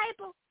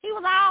disciples. He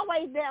was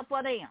always there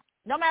for them.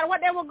 No matter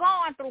what they were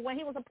going through when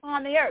he was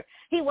upon the earth,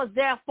 he was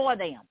there for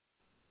them.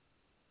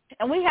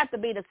 And we have to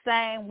be the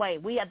same way.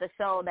 We have to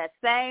show that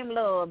same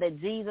love that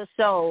Jesus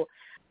showed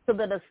to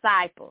the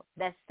disciples,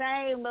 that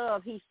same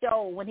love he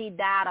showed when he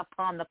died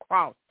upon the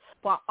cross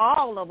for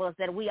all of us,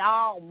 that we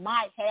all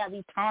might have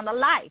eternal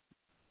life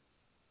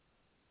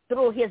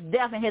through his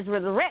death and his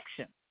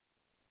resurrection.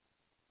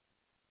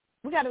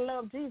 We got to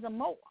love Jesus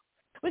more.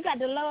 We got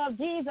to love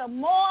Jesus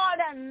more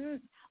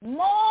than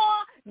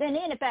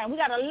anything. We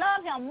got to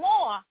love him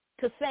more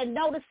to say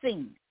no to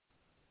sin.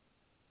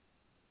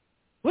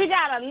 We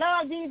got to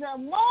love Jesus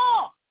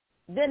more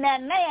than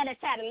that man that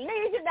tried to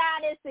lead you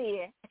down this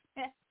sin.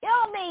 You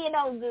don't mean you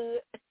no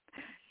good.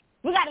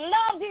 We got to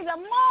love Jesus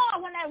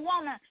more when that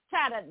woman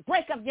try to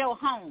break up your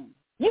home.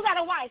 You got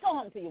a wife, go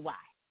home to your wife.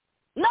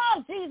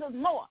 Love Jesus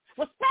more.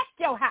 Respect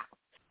your house.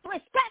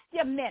 Respect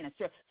your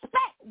ministry.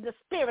 Respect the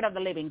spirit of the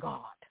living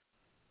God.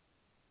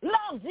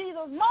 Love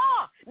Jesus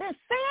more than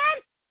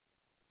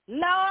sin.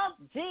 Love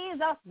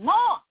Jesus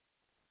more.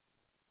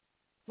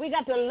 We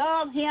got to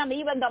love him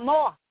even the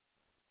more.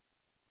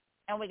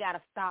 And we got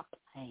to stop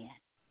playing.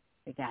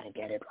 We got to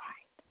get it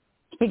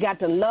right. We got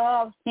to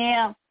love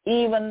him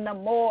even the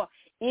more.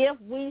 If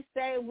we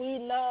say we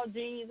love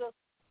Jesus,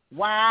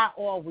 why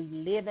are we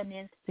living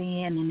in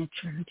sin in the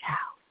church house?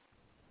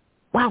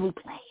 Why are we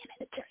playing in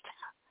the church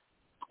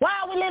house? Why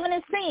are we living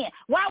in sin?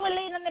 Why are we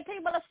leading the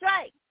people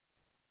astray?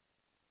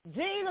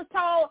 Jesus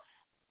told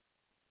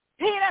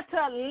Peter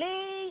to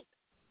lead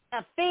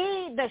and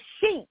feed the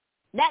sheep.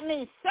 That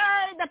means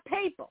serve the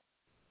people.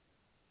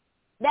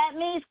 That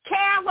means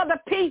care for the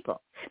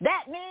people.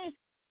 That means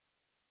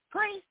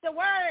preach the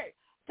word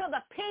to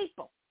the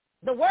people,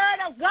 the word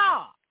of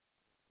God.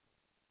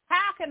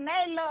 How can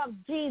they love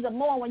Jesus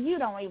more when you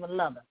don't even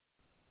love him?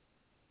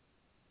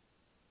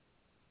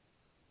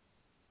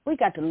 We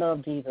got to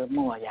love Jesus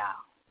more,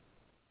 y'all.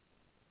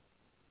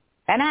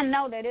 And I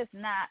know that it's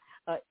not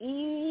an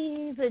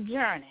easy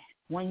journey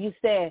when you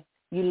say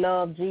you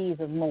love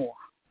Jesus more.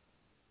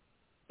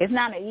 It's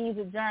not an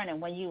easy journey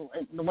when you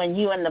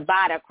in the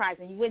body of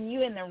Christ and when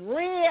you in the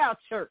real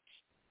church.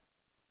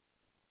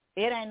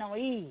 It ain't no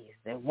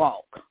easy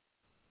walk.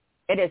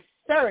 It is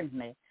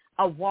certainly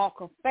a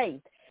walk of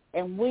faith,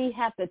 and we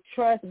have to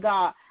trust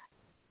God.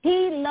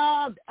 He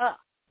loved us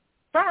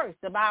first.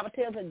 The Bible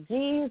tells us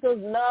Jesus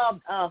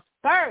loved us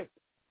first.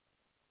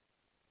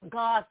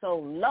 God so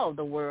loved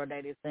the world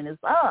that he sent his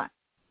son.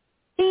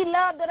 He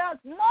loved us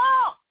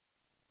more,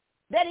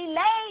 that he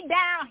laid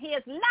down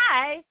his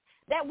life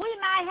that we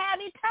might have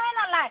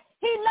eternal life.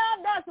 He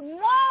loved us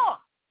more,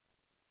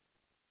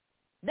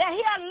 that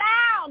he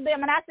allowed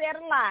them, and I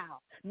said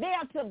allowed,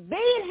 them to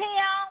beat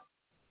him,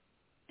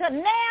 to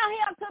nail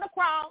him to the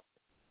cross,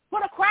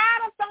 put a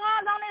crown of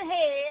thorns on his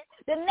head,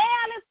 to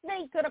nail his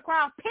feet to the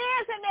cross,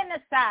 pierce him in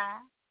the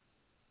side,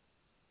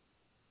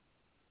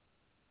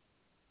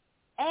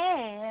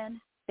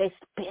 and they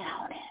spit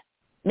on him.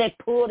 They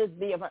pulled his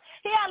beard.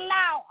 He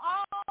allowed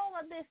all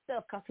of this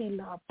stuff because he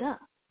loved us.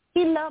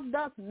 He loved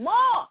us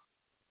more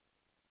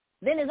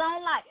than his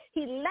own life.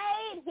 He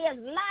laid his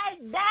life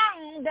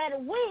down that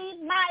we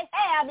might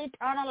have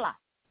eternal life.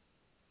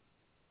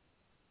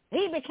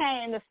 He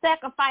became the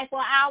sacrifice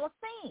for our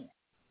sins.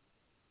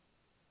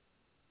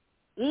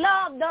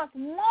 Loved us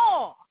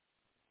more,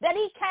 that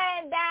he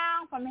came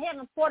down from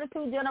heaven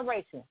 42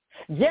 generations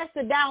just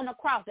to die on the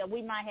cross that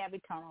we might have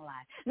eternal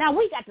life. Now,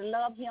 we got to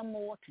love him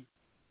more, too.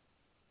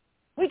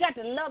 We got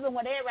to love him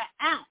with every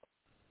ounce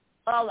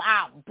of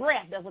our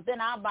breath that's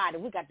within our body,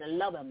 we got to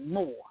love him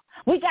more.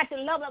 We got to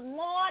love him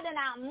more than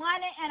our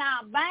money and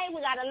our bank.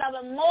 We got to love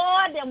him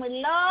more than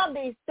we love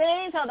these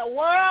things of the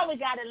world. We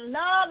got to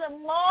love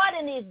him more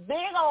than these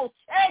big old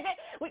churches.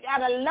 We got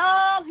to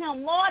love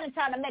him more than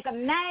trying to make a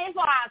name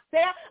for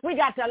ourselves. We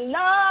got to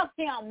love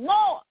him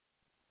more.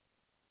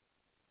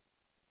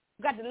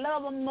 You got to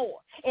love him more.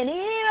 And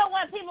even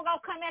when people going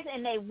to come at you,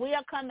 and they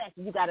will come at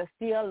you, you got to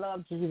still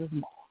love Jesus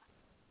more.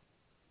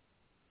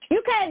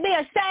 You can't be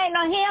ashamed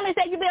of him. He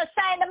said you be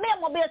ashamed of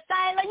him, will be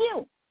ashamed of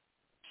you.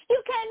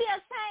 You can't be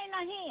ashamed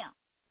of him.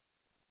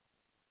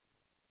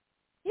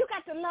 You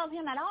got to love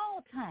him at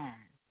all times.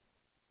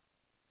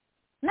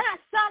 Not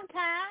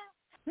sometimes,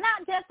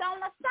 not just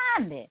on a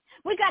Sunday.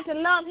 We got to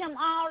love him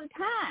all the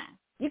time.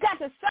 You got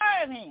to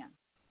serve him.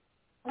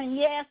 And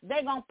yes,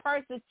 they're going to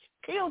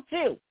persecute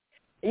you.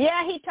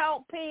 Yeah, he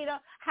told Peter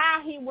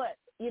how he would,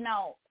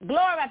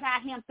 glorify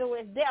him through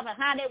his death and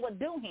how they would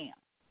do him.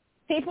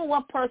 People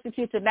will persecute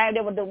you today.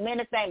 They will do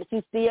many things, but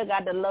you still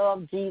got to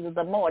love Jesus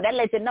the more. That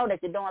lets you know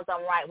that you're doing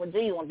something right with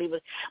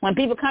Jesus. When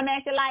people come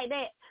at you like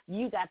that,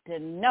 you got to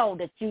know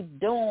that you're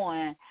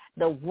doing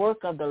the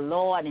work of the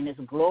Lord and it's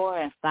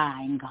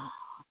glorifying God.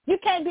 You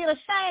can't be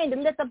ashamed to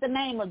lift up the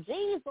name of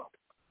Jesus.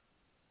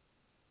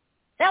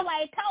 That's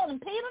why he told him,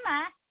 Peter,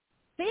 I'm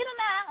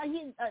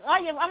going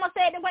to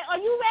say it this way, are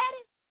you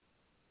ready?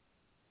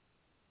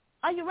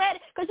 Are you ready?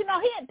 Because,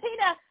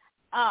 Peter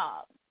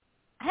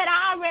had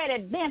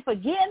already been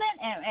forgiven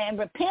and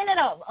repented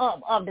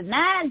of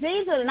denying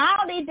Jesus and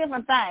all these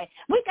different things.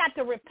 We got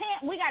to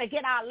repent. We got to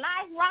get our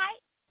life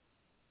right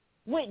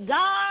with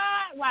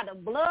God while the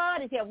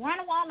blood is yet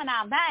running warm in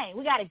our veins.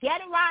 We got to get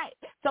it right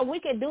so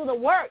we can do the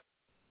work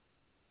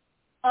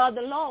of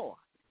the Lord,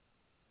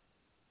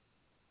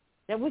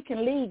 that we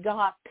can lead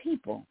God's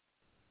people.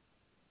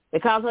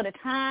 Because of the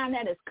time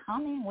that is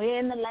coming, we're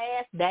in the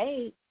last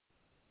days.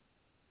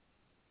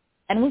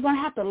 And we're going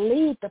to have to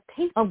lead the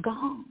people of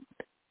God.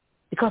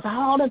 Because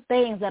all the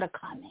things that are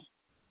coming,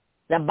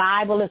 the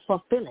Bible is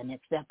fulfilling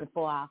itself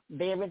before our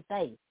very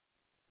face.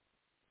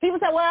 People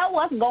say, well,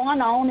 what's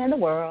going on in the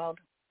world?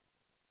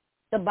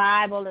 The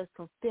Bible is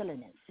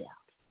fulfilling itself.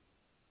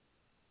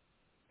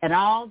 And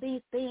all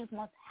these things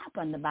must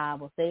happen, the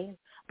Bible says,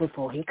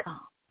 before he comes.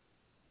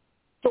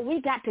 So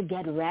we got to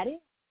get ready,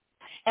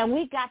 and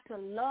we got to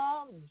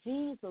love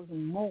Jesus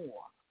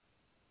more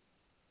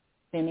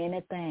than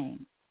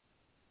anything.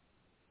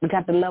 We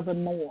got to love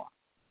him more.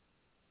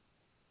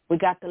 We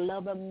got to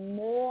love him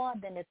more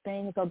than the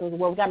things of this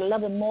world. We got to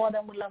love him more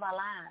than we love our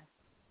lives.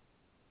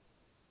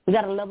 We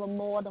got to love him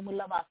more than we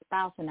love our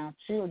spouse and our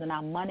children,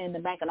 our money in the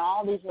bank, and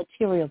all these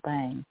material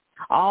things,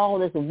 all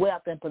this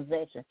wealth and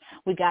possession.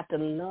 We got to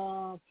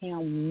love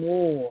him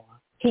more.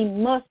 He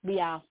must be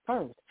our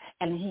first,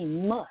 and he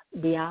must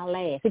be our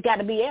last. He got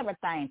to be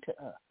everything to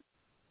us.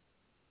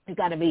 He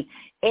got to be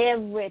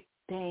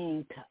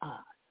everything to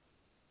us.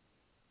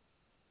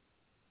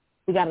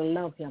 We got to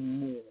love him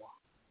more.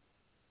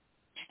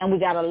 And we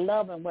got to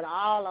love him with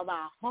all of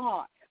our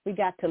heart. We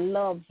got to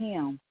love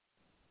him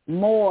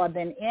more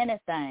than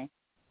anything.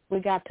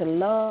 We got to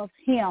love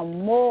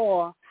him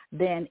more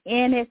than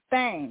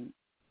anything.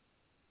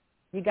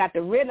 You got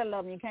to really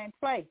love him. You can't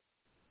play.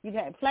 You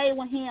got to play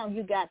with him.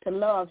 You got to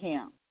love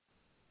him.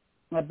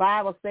 The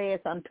Bible says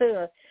unto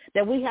us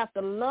that we have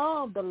to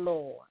love the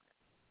Lord,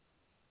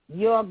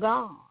 your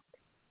God,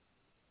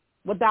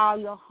 with all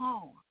your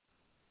heart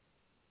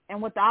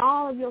and with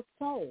all of your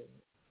soul,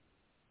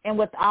 and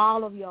with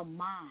all of your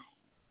mind,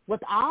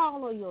 with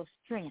all of your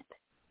strength.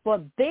 For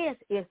this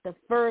is the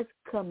first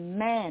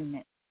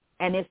commandment,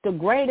 and it's the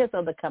greatest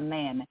of the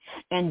commandments.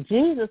 And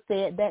Jesus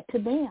said that to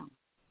them.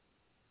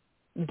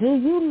 Do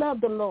you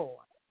love the Lord,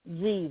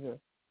 Jesus,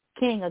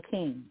 King of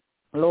kings,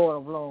 Lord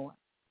of lords?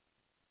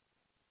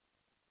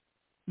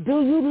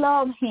 Do you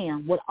love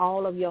him with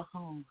all of your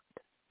heart?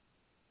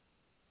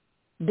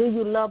 Do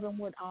you love him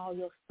with all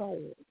your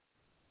soul?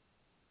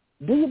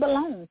 Do you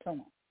belong to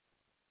him?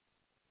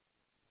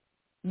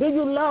 Do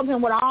you love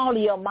him with all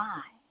of your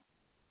mind,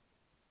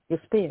 your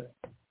spirit?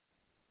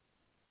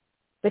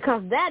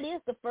 Because that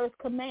is the first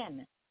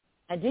commandment.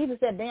 And Jesus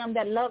said, them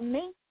that love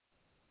me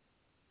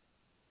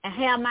and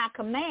have my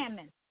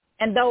commandments,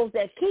 and those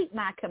that keep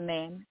my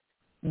commandments,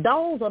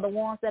 those are the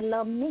ones that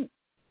love me.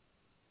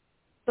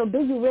 So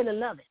do you really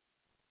love it?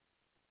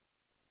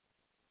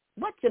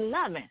 What you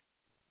loving?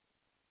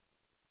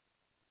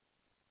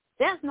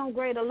 There's no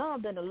greater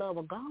love than the love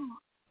of God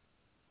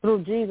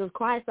through Jesus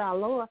Christ our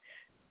Lord.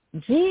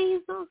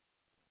 Jesus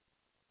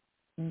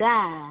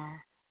died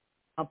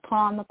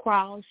upon the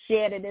cross,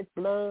 shedded his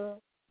blood,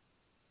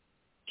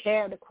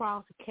 carried the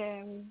cross to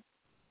carry,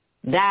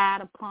 died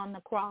upon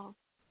the cross,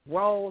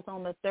 rose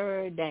on the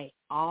third day,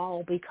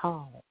 all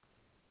because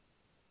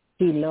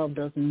he loved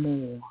us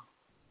more.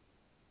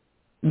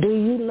 Do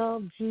you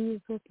love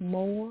Jesus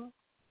more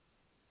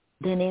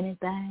than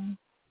anything?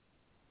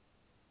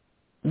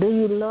 Do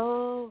you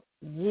love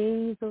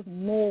Jesus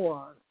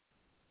more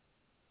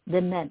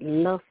than that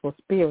lustful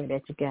spirit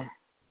that you got?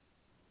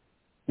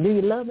 Do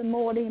you love him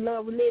more than you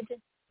love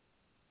religion?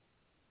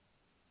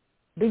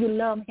 Do you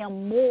love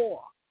him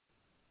more?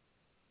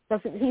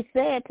 Because he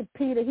said to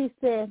Peter, he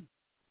said,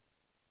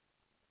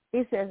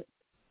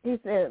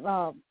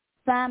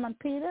 Simon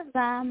Peter,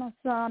 Simon,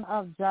 son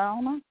of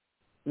Jonah,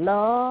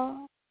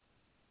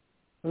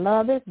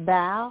 lovest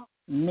thou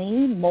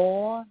me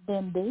more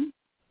than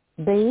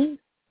these?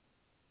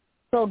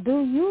 So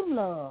do you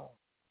love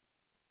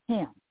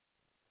him?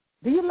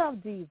 Do you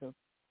love Jesus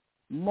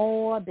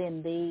more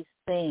than these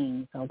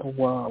things of the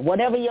world?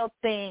 Whatever your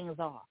things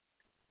are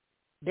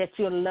that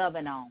you're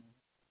loving on,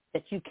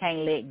 that you can't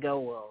let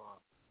go of.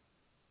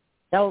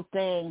 Those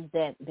things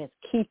that's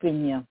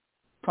keeping you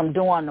from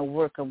doing the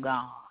work of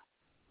God.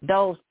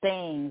 Those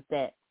things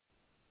that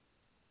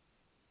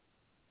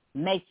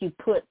make you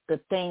put the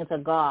things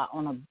of God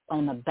on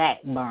the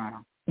back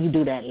burner. You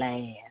do that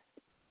last.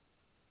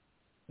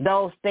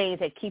 Those things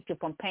that keep you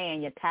from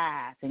paying your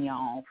tithes and your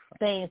offering.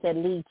 Things that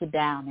lead you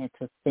down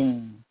into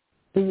sin.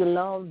 Do you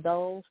love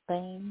those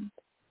things?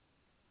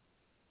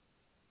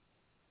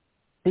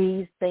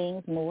 These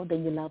things more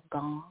than you love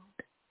God?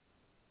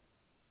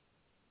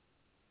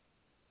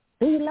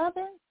 Do you love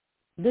him?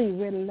 Do you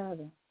really love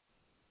him?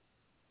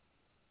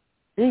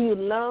 Do you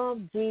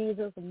love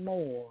Jesus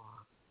more?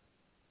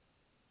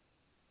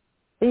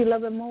 Do you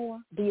love him more?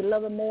 Do you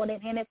love him more than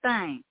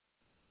anything?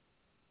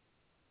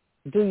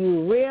 Do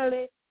you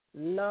really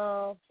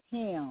love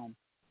him?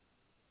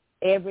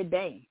 Every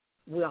day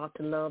we ought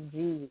to love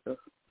Jesus.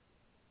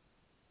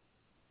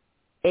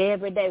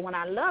 Every day when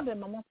I love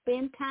him, I'm going to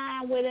spend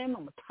time with him.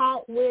 I'm going to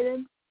talk with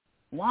him,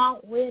 walk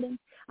with him.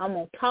 I'm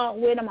going to talk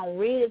with him. I'm going to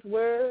read his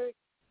word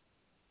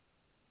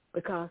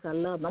because I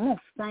love him. I'm going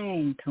to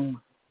sing to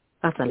him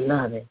because I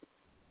love him.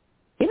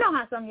 You know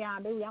how some of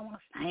y'all do. Y'all want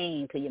to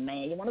sing to your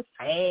man. You want to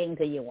sing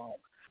to your woman.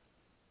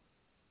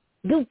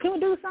 Can we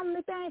do something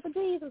today for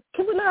Jesus?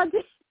 Can we love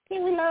Jesus?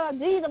 Can we love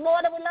Jesus more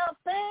than we love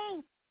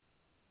things?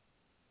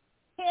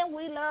 Can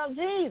we love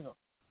Jesus?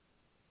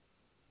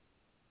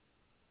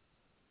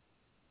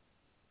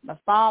 The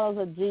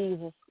followers of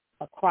Jesus,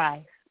 of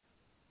Christ,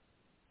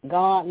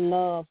 God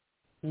loves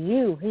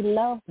you. He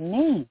loves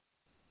me.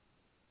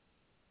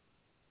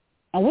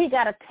 And we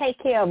got to take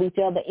care of each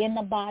other in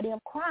the body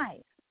of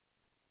Christ.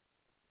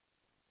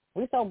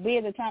 We're so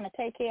busy trying to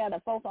take care of the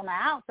folks on the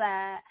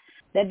outside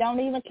that don't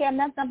even care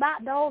nothing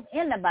about those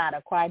in the body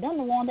of Christ. They're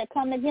the ones that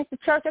come against the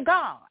church of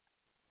God.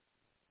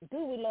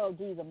 Do we love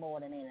Jesus more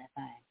than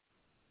anything?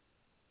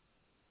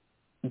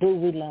 Do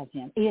we love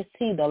him? Is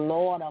he the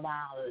Lord of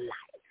our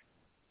life?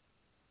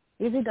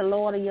 Is he the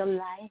Lord of your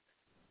life?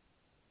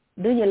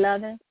 Do you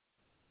love him?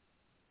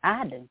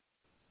 I do.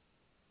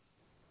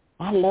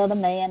 I love a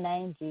man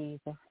named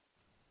Jesus.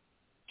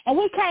 And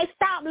we can't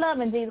stop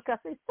loving Jesus because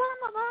some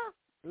of us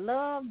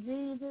love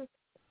Jesus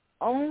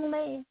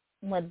only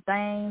when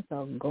things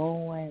are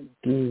going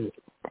good.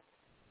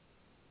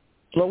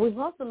 But we're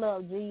supposed to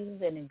love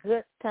Jesus in the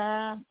good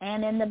time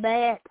and in the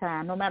bad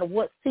time. No matter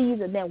what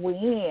season that we're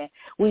in,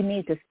 we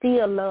need to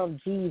still love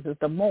Jesus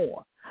the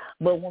more.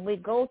 But when we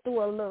go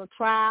through a little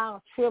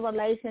trial,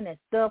 tribulation, and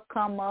stuff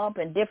come up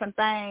and different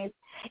things,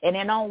 and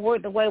it don't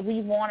work the way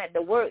we want it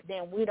to work,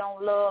 then we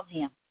don't love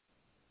him.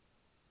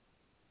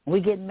 We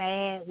get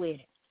mad with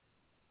it.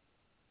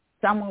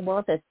 Some of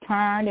us has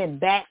turned and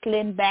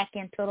backslidden back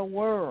into the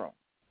world.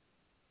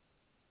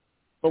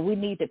 But we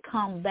need to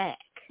come back.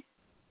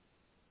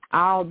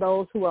 All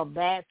those who are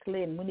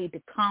backslidden, we need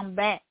to come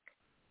back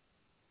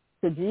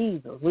to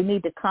Jesus. We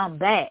need to come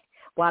back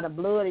while the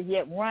blood is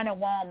yet running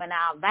warm in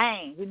our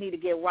veins. We need to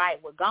get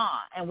right with God.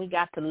 And we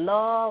got to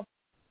love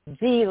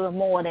Jesus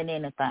more than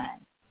anything.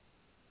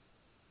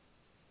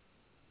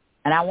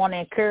 And I want to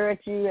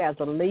encourage you as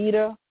a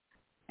leader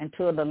and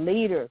to the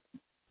leaders,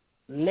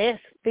 let's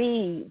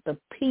feed the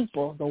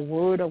people the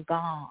word of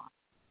God.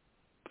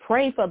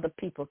 Pray for the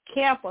people,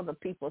 care for the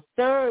people,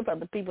 serve for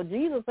the people.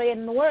 Jesus said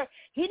in the word,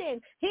 he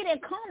didn't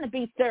come to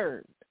be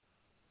served.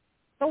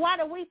 So why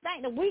do we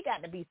think that we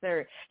got to be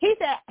served? He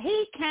said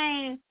he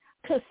came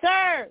to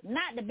serve,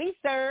 not to be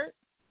served.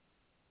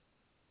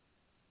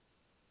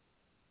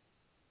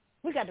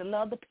 We got to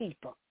love the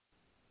people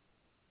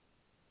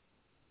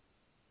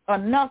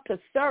enough to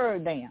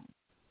serve them.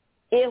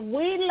 If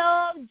we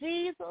love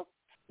Jesus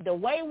the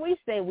way we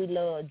say we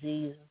love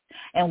Jesus,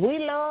 and we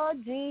love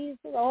Jesus,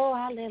 oh,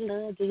 I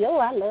love Jesus, oh,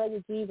 I love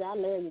you, Jesus, I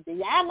love you,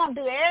 Jesus. I'm going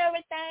to do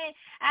everything.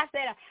 I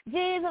said,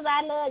 Jesus,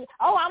 I love you.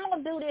 Oh, I'm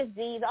going to do this,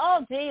 Jesus.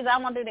 Oh, Jesus,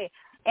 I'm going to do this.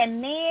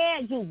 And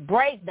then you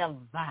break the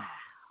vow.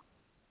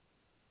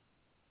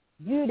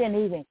 You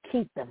didn't even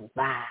keep the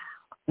vow.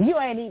 You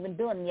ain't even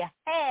doing it. You're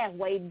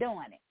halfway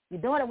doing it.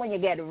 You're doing it when you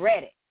get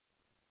ready.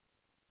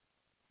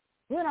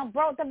 You done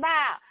broke the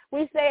vow.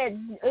 We said,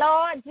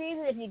 Lord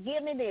Jesus, if you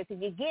give me this,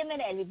 if you give me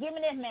that, you give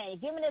me this man, you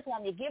give me this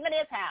woman, you give me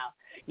this house,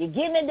 you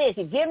give me this,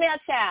 you give me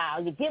a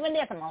child, you give me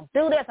this, I'm going to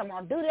do this, I'm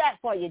going to do that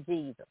for you,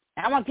 Jesus.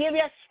 I'm going to give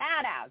you a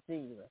shout out,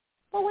 Jesus.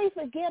 But we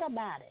forget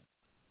about it.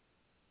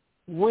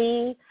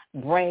 We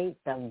break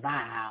the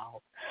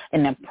vows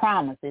and the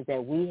promises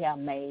that we have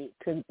made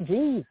to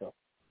Jesus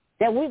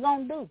that we're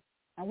going to do.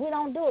 And we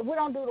don't do it. We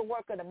don't do the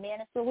work of the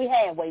ministry. We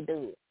halfway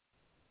do it.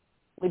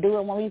 We do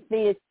it when we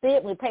feel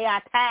sick. We pay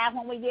our tithe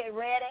when we get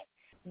ready.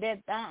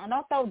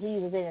 Don't throw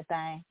Jesus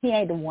anything. He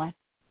ain't the one.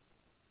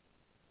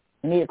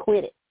 We need to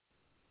quit it.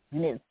 We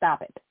need to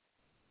stop it.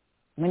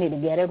 We need to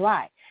get it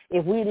right.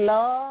 If we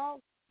love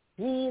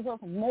Jesus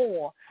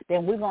more,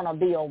 then we're going to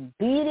be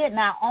obedient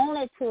not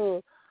only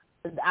to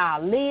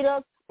our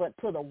leaders, but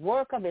to the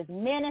work of his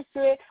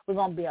ministry. We're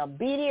going to be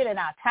obedient in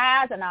our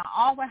tithes and our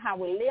offering, how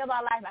we live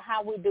our life and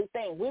how we do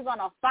things. We're going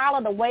to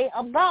follow the way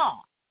of God.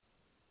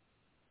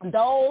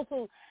 Those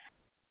who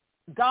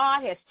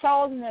God has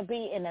chosen to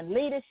be in the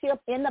leadership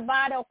in the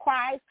body of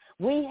Christ,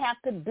 we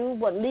have to do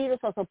what leaders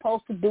are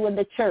supposed to do in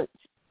the church.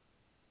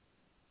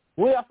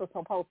 We are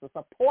supposed to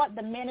support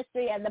the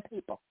ministry and the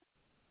people.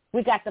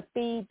 We got to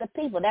feed the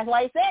people. That's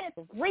why he said it.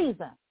 There's a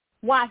reason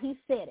why he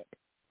said it.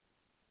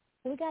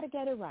 We got to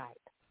get it right.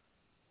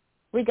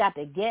 We got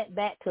to get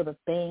back to the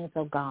things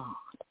of God.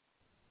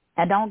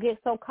 And don't get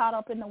so caught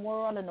up in the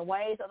world and the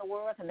ways of the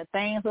world and the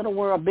things of the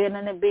world,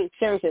 building in big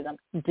churches.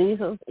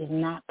 Jesus is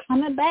not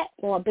coming back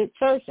for a big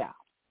church, y'all.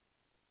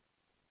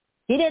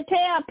 He didn't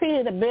tell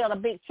Peter to build a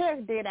big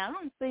church, did I? I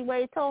don't see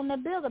where he told him to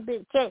build a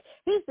big church.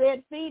 He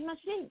said, feed my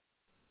sheep.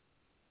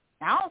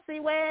 I don't see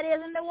where it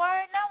is in the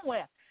word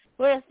nowhere.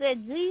 Where it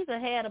said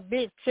Jesus had a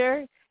big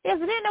church. Is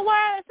it in the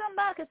word?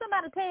 Can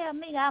somebody tell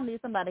me? I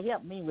need somebody to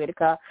help me with it,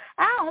 because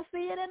I don't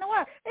see it in the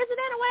word. Is it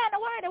anywhere in the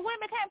word that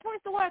women can't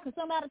preach the word? Can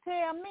somebody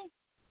tell me?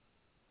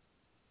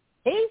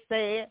 He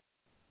said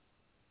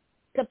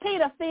to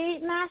Peter,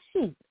 feed my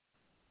sheep.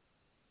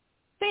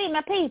 Feed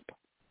my people.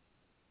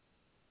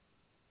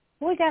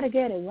 We got to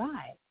get it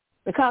right,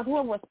 because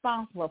we're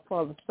responsible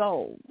for the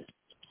souls.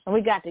 And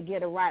we got to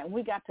get it right. And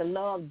we got to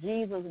love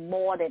Jesus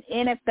more than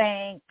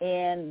anything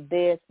in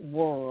this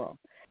world.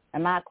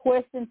 And my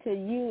question to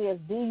you is,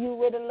 do you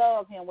really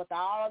love him with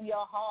all of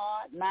your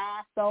heart,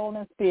 mind, soul,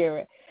 and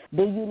spirit?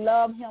 Do you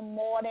love him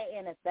more than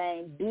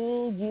anything?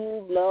 Do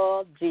you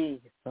love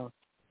Jesus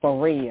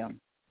for real?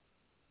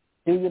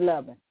 Do you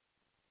love him?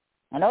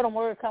 I know the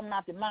word coming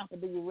out your mouth,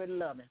 but do you really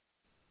love him?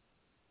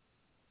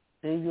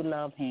 Do you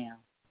love him?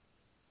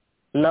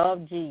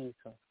 Love Jesus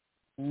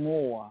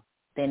more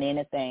than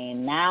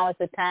anything. Now is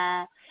the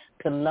time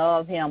to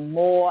love him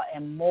more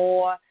and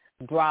more.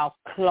 Draw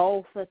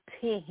closer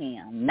to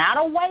him, not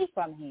away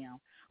from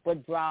him,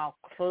 but draw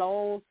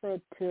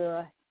closer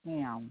to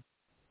him.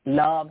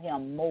 Love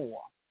him more,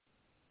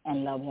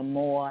 and love him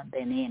more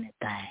than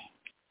anything.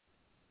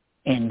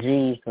 In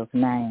Jesus'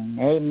 name,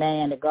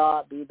 amen. To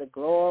God be the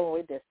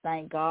glory. We just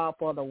thank God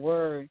for the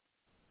word.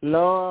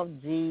 Love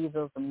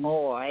Jesus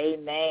more,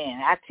 amen.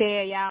 I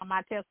tell y'all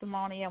my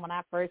testimony when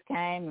I first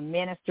came in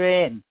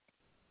ministry,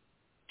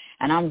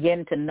 and I'm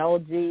getting to know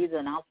Jesus,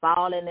 and I'm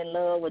falling in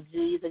love with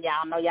Jesus.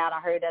 Y'all know y'all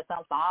done heard that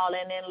song,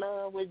 Falling in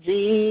Love with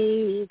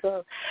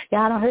Jesus.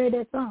 Y'all done heard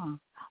that song,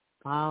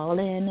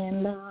 Falling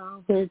in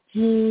Love with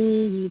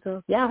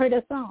Jesus. Y'all heard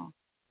that song?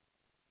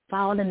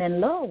 Falling in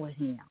love with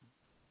him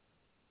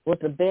was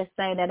the best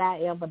thing that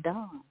I ever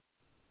done.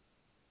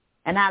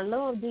 And I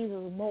love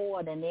Jesus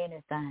more than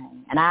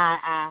anything. And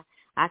I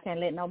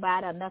can't let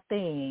nobody or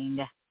nothing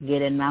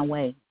get in my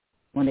way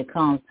when it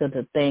comes to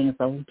the things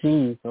of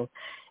Jesus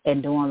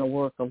and doing the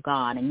work of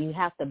God. And you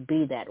have to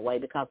be that way,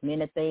 because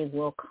many things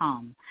will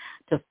come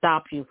to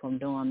stop you from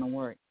doing the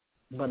work.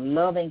 But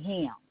loving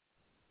him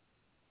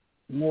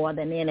more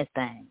than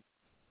anything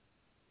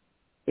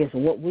is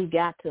what we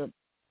got to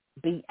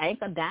be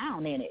anchored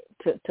down in it,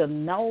 to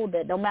know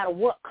that no matter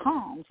what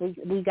comes,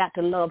 we got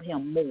to love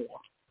him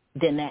more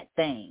than that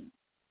thing.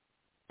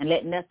 And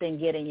let nothing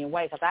get in your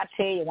way. Because I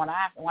tell you, when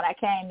I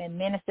came in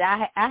ministry,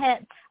 I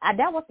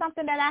that was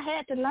something that I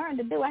had to learn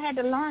to do. I had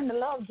to learn to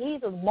love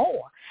Jesus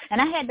more.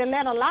 And I had to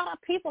let a lot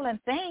of people and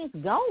things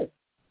go.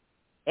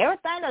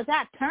 Everything that's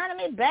out turning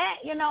me back,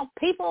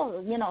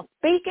 people,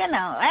 speaking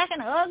or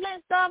acting ugly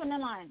and stuff. And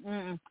then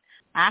like,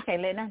 I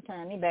can't let them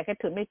turn me back. It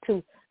took me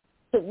too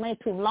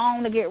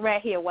long to get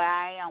right here where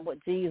I am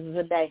with Jesus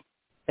today.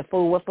 The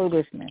fool with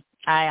foolishness.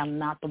 I am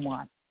not the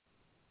one.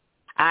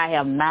 I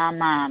have my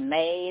mind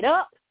made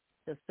up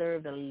to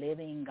serve the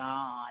living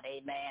God.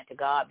 Amen. To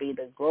God be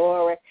the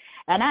glory.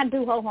 And I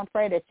do hope and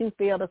pray that you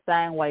feel the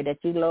same way, that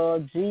you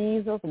love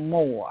Jesus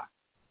more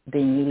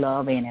than you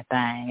love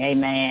anything.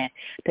 Amen.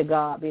 To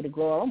God be the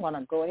glory. I'm going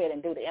to go ahead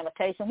and do the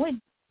invitation.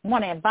 We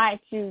want to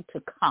invite you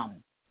to come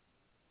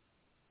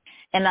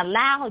and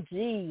allow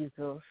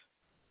Jesus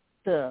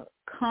to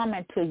come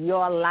into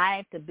your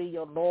life, to be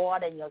your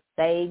Lord and your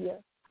Savior.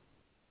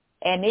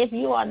 And if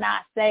you are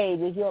not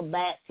saved, if you're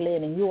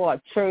backsliding, you are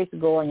a church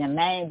goer, your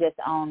name just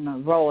on the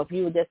roll, if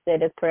you would just say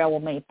this prayer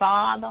with me,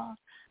 Father,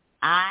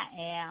 I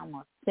am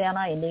a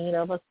sinner in need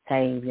of a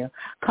Savior.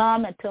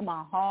 Come into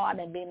my heart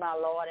and be my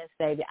Lord and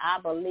Savior.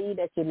 I believe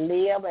that you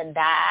lived and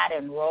died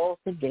and rose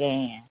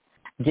again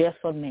just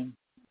for me.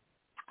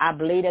 I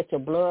believe that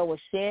your blood was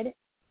shed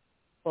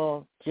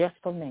just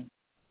for me.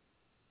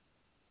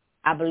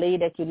 I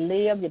believe that you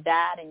lived, you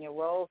died, and you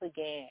rose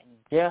again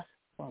just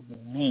for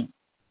me.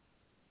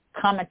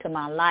 Come into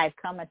my life,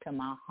 come into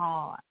my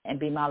heart, and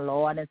be my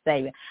Lord and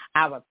Savior.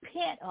 I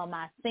repent of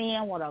my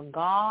sin with a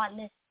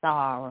godly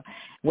sorrow,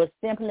 which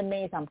simply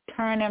means I'm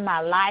turning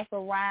my life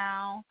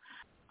around.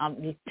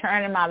 I'm just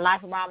turning my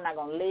life around. I'm not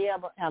going to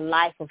live a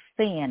life of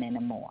sin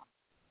anymore.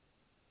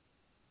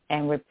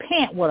 And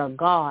repent with a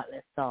godly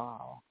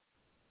sorrow.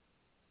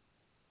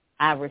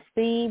 I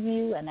receive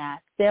you and I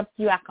accept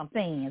you. I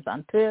confess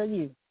unto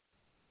you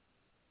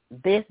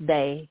this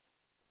day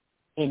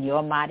in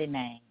your mighty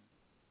name,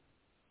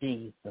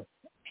 Jesus.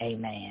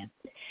 Amen.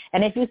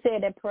 And if you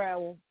said that prayer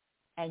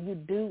and you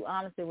do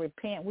honestly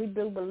repent, we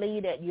do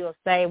believe that you're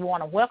saved. We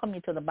want to welcome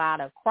you to the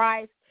body of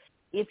Christ.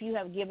 If you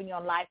have given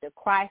your life to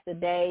Christ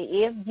today,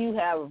 if you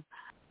have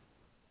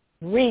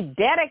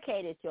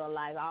rededicated your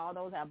life, all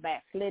those have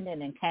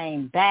backslidden and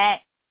came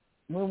back,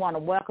 we want to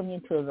welcome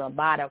you to the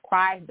body of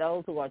Christ.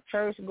 Those who are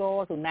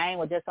churchgoers, whose name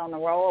was just on the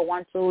roll,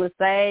 one truly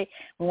saved,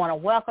 we want to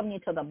welcome you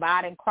to the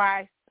body of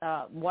Christ.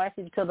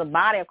 Welcome to the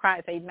body of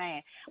Christ,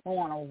 amen. We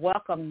want to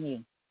welcome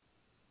you.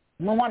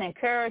 We want to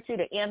encourage you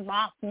to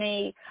inbox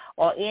me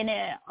or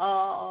any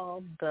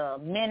of the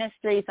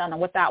ministries on the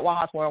Without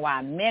Walls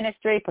Worldwide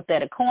Ministry,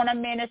 Pathetic Corner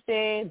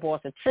Ministry,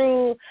 Voice of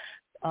Truth,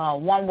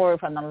 One Word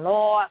from the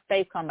Lord,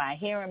 Faith Come by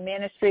Hearing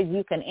Ministry.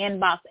 You can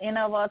inbox any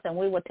of us, and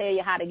we will tell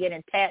you how to get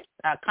in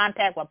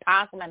contact with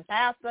Apostle and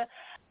Pastor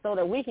so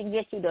that we can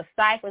get you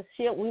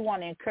discipleship. We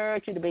want to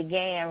encourage you to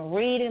begin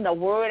reading the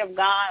Word of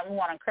God. We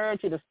want to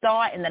encourage you to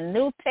start in the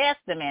New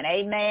Testament.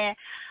 Amen.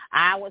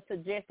 I would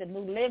suggest the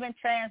New Living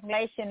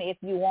Translation if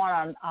you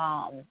want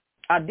an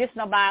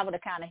additional Bible to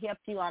kind of help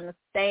you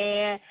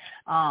understand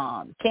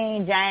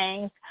King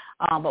James.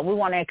 But we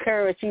want to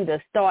encourage you to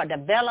start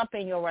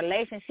developing your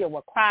relationship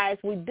with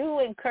Christ. We do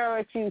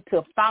encourage you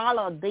to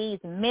follow these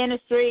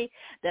ministries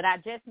that I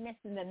just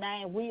mentioned the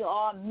name. We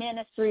are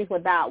Ministries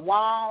Without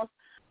Walls.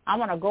 I'm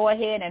going to go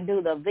ahead and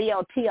do the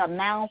VOT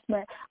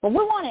announcement. But we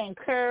want to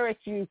encourage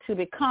you to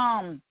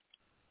become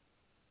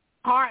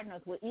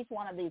partners with each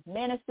one of these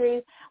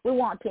ministries. We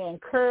want to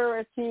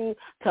encourage you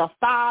to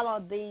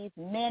follow these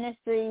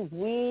ministries.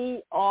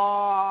 We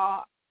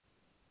are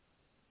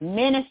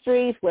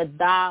Ministries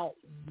Without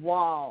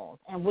Walls,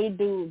 and we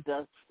do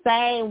the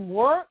same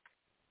work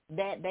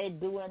that they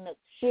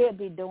should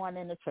be doing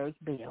in the church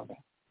building.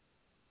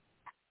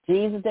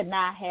 Jesus did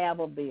not have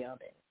a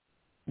building.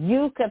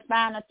 You could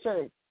find a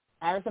church.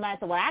 I heard somebody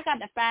say, well, I got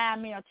to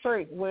find me a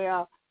church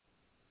where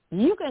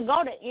you can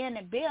go to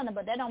any building,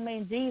 but that don't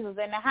mean Jesus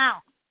in the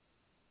house.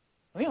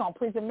 We're going to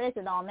preach a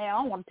message on there.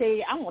 I'm going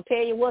to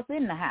tell you what's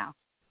in the house.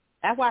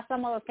 That's why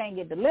some of us can't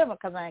get delivered,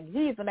 because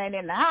Jesus ain't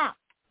in the house.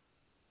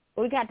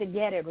 We got to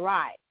get it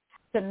right.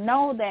 To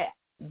know that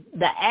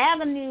the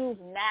avenues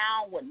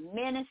now with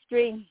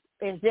ministry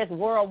is just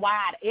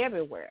worldwide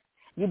everywhere.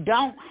 You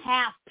don't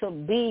have to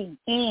be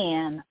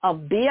in a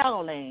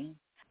building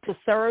to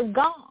serve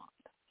God.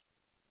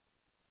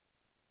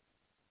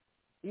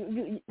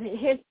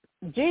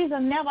 Jesus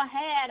never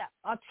had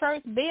a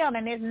church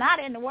building. It's not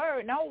in the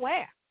Word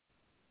nowhere.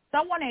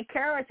 Someone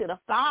encouraged you to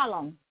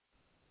follow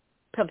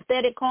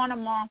Pathetic Corner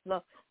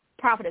Monster,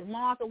 Prophetess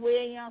Martha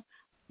Williams,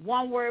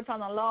 One Word from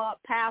the Lord,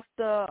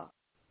 Pastor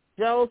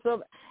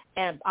Joseph,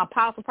 and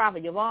Apostle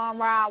Prophet Yvonne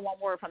Ryle, One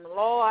Word from the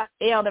Lord,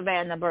 Elder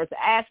Van Bertha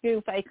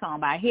Askew, Faith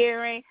Come by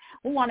Hearing.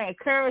 We want to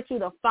encourage you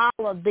to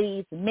follow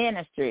these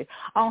ministries.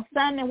 On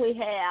Sunday, we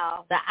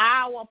have the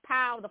Hour of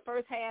Power. The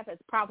first half is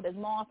Prophetess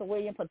Martha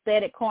Williams,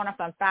 Pathetic Corner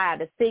from 5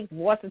 to 6.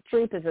 Voice of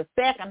Truth is the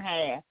second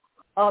half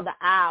of the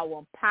Hour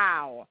of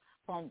Power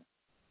from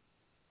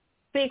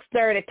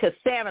 6:30 to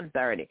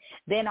 7:30.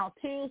 Then on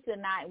Tuesday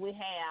night, we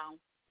have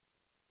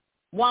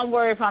One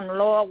Word from the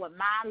Lord with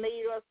my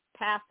leaders,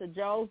 Pastor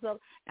Joseph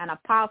and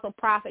Apostle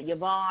Prophet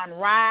Yvonne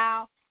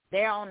Ryle.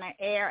 They're on the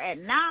air at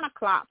 9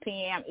 o'clock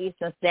p.m.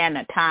 Eastern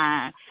Standard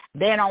Time.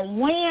 Then on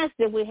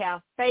Wednesday, we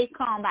have Faith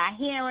Come by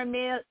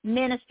Hearing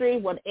Ministry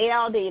with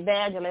Elder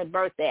Evangelist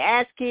Bertha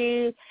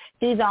Askew.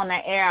 She's on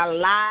the air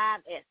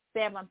live at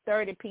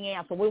 7:30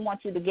 p.m. So we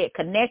want you to get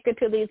connected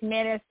to these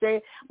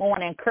ministries. We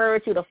want to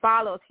encourage you to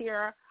follow us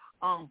here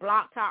on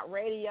Block Talk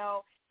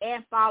Radio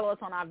and follow us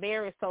on our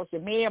various social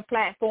media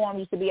platforms.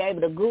 You should be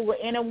able to Google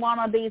any one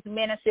of these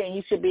ministries, and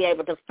you should be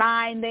able to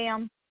find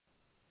them.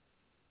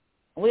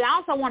 We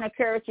also want to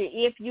encourage you,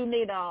 if you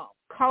need a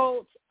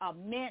coach, a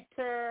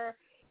mentor,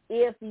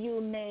 if you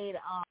need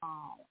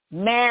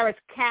marriage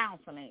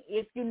counseling,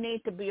 if you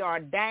need to be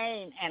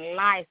ordained and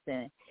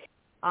licensed,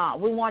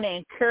 we want to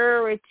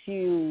encourage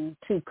you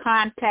to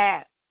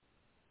contact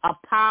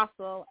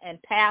Apostle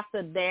and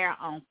Pastor there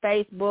on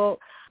Facebook.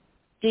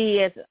 She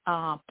is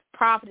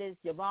Prophetess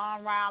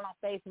Yvonne Ryle on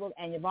Facebook,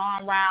 and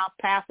Yvonne Ryle,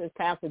 Pastor is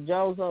Pastor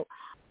Joseph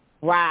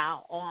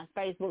Ryle on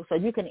Facebook. So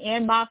you can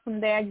inbox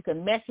them there. You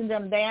can message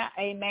them there.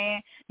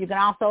 Amen. You can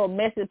also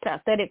message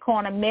Pathetic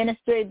Corner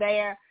Ministry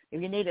there.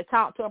 If you need to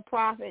talk to a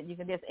prophet, you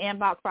can just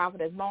inbox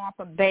Prophetess Lauren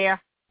from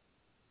there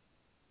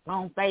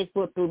on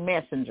Facebook through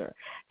Messenger.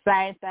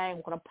 Same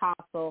thing with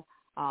Apostle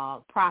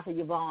Prophet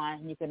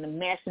Yvonne. You can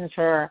message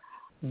her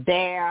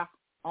there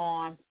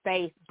on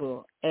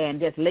Facebook and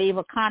just leave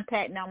a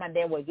contact number, and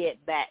then we'll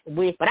get back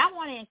with. But I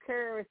want to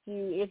encourage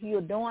you, if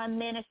you're doing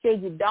ministry,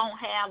 you don't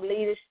have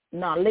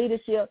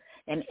leadership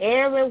And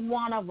every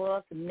one of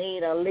us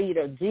need a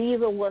leader.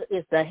 Jesus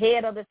is the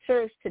head of the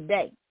church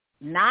today,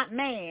 not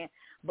man,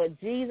 but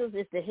Jesus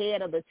is the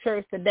head of the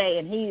church today,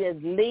 and he is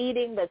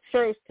leading the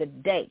church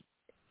today.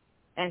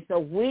 And so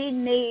we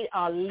need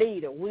a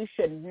leader. We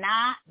should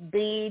not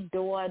be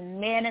doing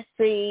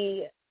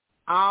ministry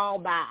all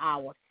by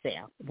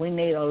ourselves. We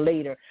need a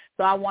leader.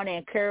 So I want to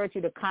encourage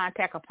you to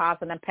contact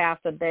Apostle and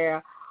Pastor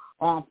there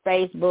on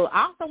Facebook.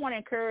 I also want to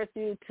encourage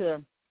you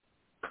to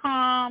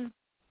become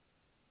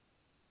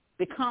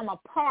a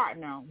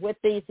partner with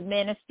these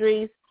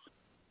ministries.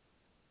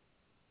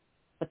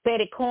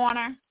 Prophetic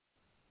Corner,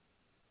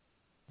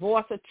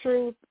 Voice of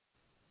Truth,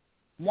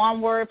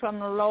 One Word from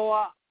the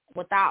Lord,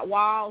 Without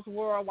Walls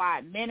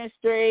Worldwide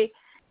Ministry,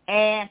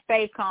 and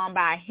Faith Come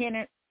by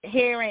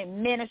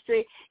Hearing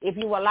Ministry. If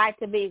you would like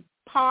to be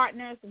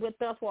partners with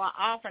us for an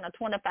offering of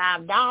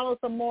 $25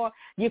 or more,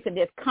 you can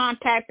just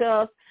contact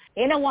us,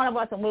 any one of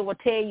us, and we will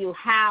tell you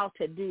how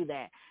to do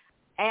that.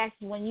 As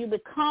when you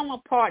become a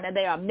partner,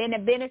 there are many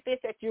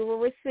benefits that you will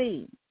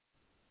receive.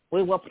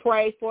 We will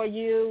pray for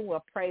you.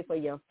 We'll pray for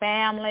your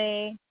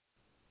family.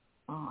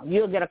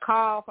 You'll get a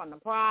call from the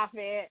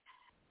prophet.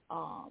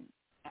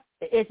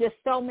 It's just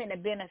so many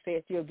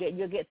benefits you'll get.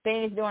 You'll get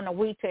things during the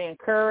week to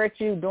encourage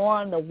you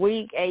during the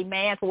week.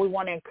 Amen. So we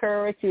want to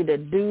encourage you to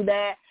do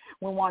that.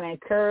 We want to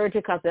encourage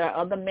you because there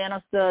are other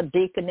ministers,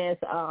 Deaconess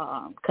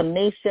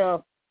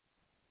Kanisha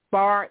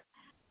Spark,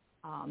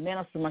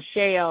 Minister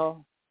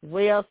Michelle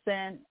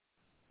Wilson,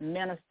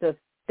 Minister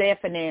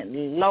Stephanie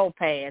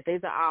Lopez.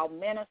 These are all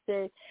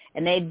ministers,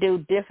 and they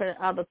do different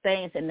other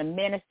things in the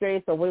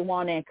ministry. So we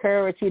want to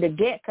encourage you to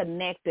get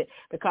connected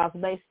because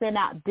they send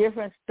out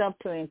different stuff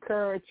to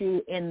encourage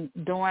you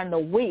during the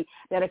week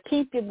that'll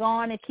keep you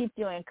going and keep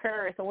you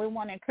encouraged. So we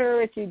want to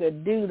encourage you to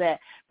do that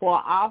for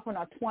an offering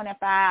of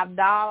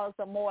 $25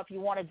 or more. If you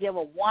want to give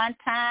a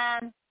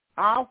one-time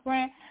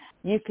offering,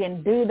 you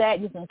can do that.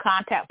 You can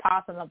contact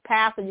Apostle and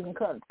Pastor. You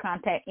can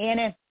contact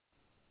any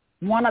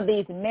one of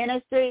these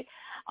ministries.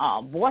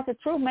 Voice of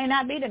Truth may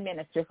not be the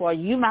ministry for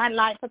you. You might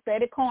like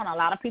Prophetic Corner. A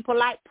lot of people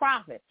like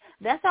Prophet.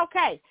 That's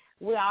okay.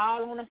 We're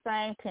all on the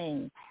same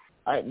team.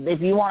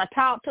 If you want to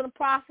talk to the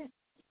prophet,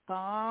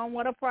 come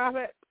with a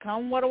prophet,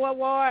 come with a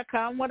reward,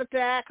 come with a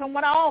tithe, come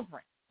with an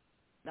offering.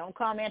 Don't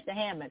come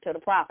empty-handed to the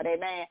prophet,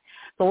 amen.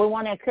 So we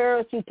want to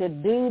encourage you to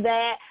do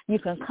that. You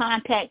can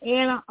contact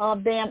any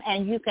of them,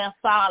 and you can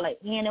follow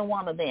any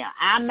one of them.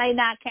 I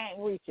can't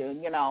reach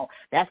you,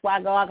 That's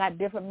why God got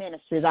different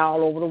ministries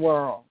all over the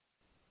world.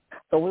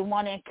 So we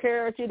want to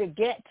encourage you to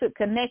get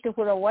connected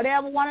with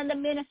whatever one of the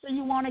ministries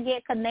you want to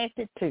get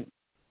connected to.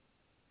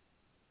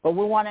 But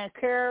we want to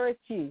encourage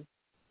you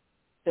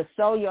to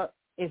sow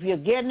if you're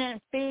getting in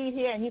feed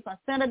here and you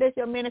consider this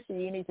your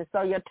ministry, you need to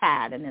sow your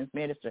tithe in this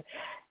ministry.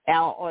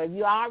 Or if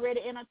you're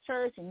already in a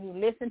church and you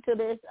listen to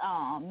this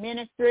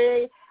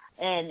ministry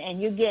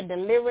and you get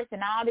deliverance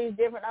and all these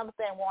different other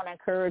things, we want to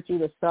encourage you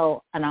to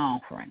sow an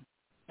offering.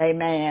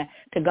 Amen.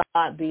 To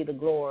God be the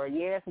glory.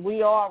 Yes,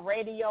 we are a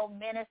radio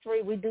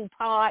ministry. We do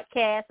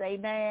podcasts,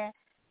 amen.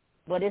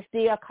 But it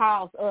still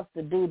costs us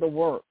to do the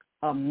work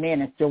of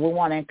ministry. We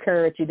want to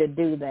encourage you to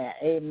do that.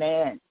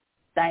 Amen.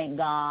 Thank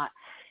God.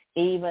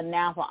 Even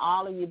now for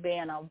all of you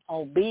being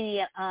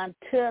obedient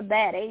unto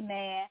that.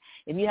 Amen.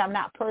 If you have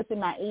not purchased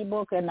my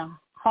ebook and the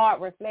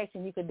Heart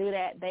Reflection, you can do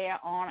that there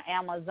on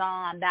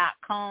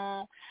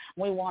Amazon.com.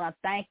 We want to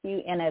thank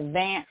you in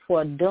advance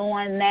for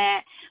doing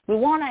that. We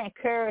want to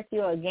encourage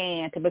you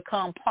again to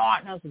become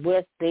partners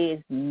with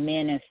this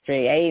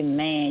ministry.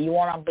 Amen. You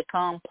want to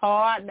become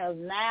partners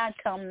now?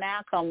 Come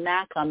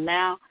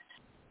now.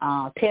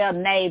 Tell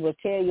neighbor,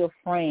 tell your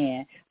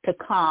friend to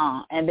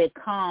come and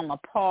become a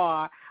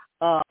part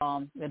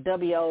of the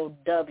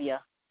WOW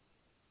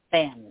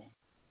family.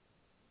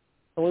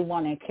 So we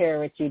want to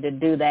encourage you to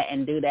do that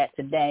and do that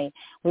today.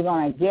 We're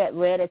going to get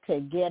ready to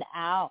get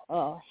out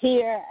of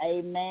here.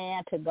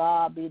 Amen. To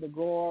God be the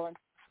glory.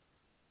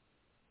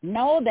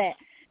 Know that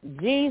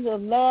Jesus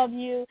loves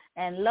you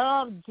and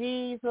love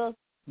Jesus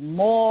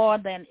more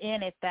than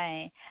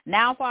anything.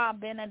 Now for our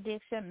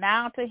benediction,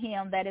 now to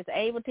him that is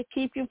able to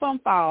keep you from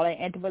falling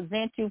and to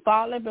present you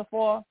faultless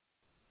before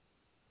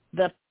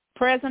the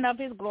presence of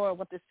his glory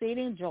with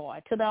exceeding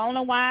joy. To the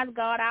only wise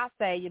God, our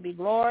Savior, be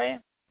glory,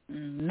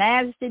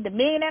 majesty,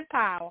 dominion, and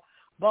power,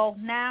 both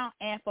now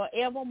and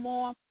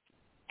forevermore.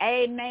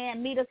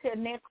 Amen. Meet us here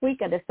next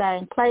week at the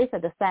same place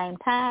at the same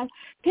time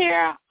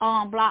here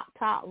on Block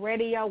Talk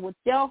Radio with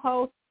your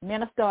host,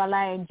 Minister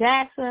Elaine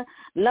Jackson.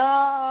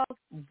 Love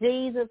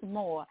Jesus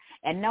more.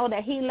 And know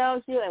that he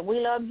loves you and we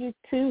love you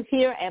too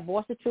here at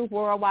Voice of Truth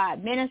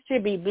Worldwide Ministry.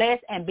 Be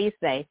blessed and be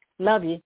safe. Love you.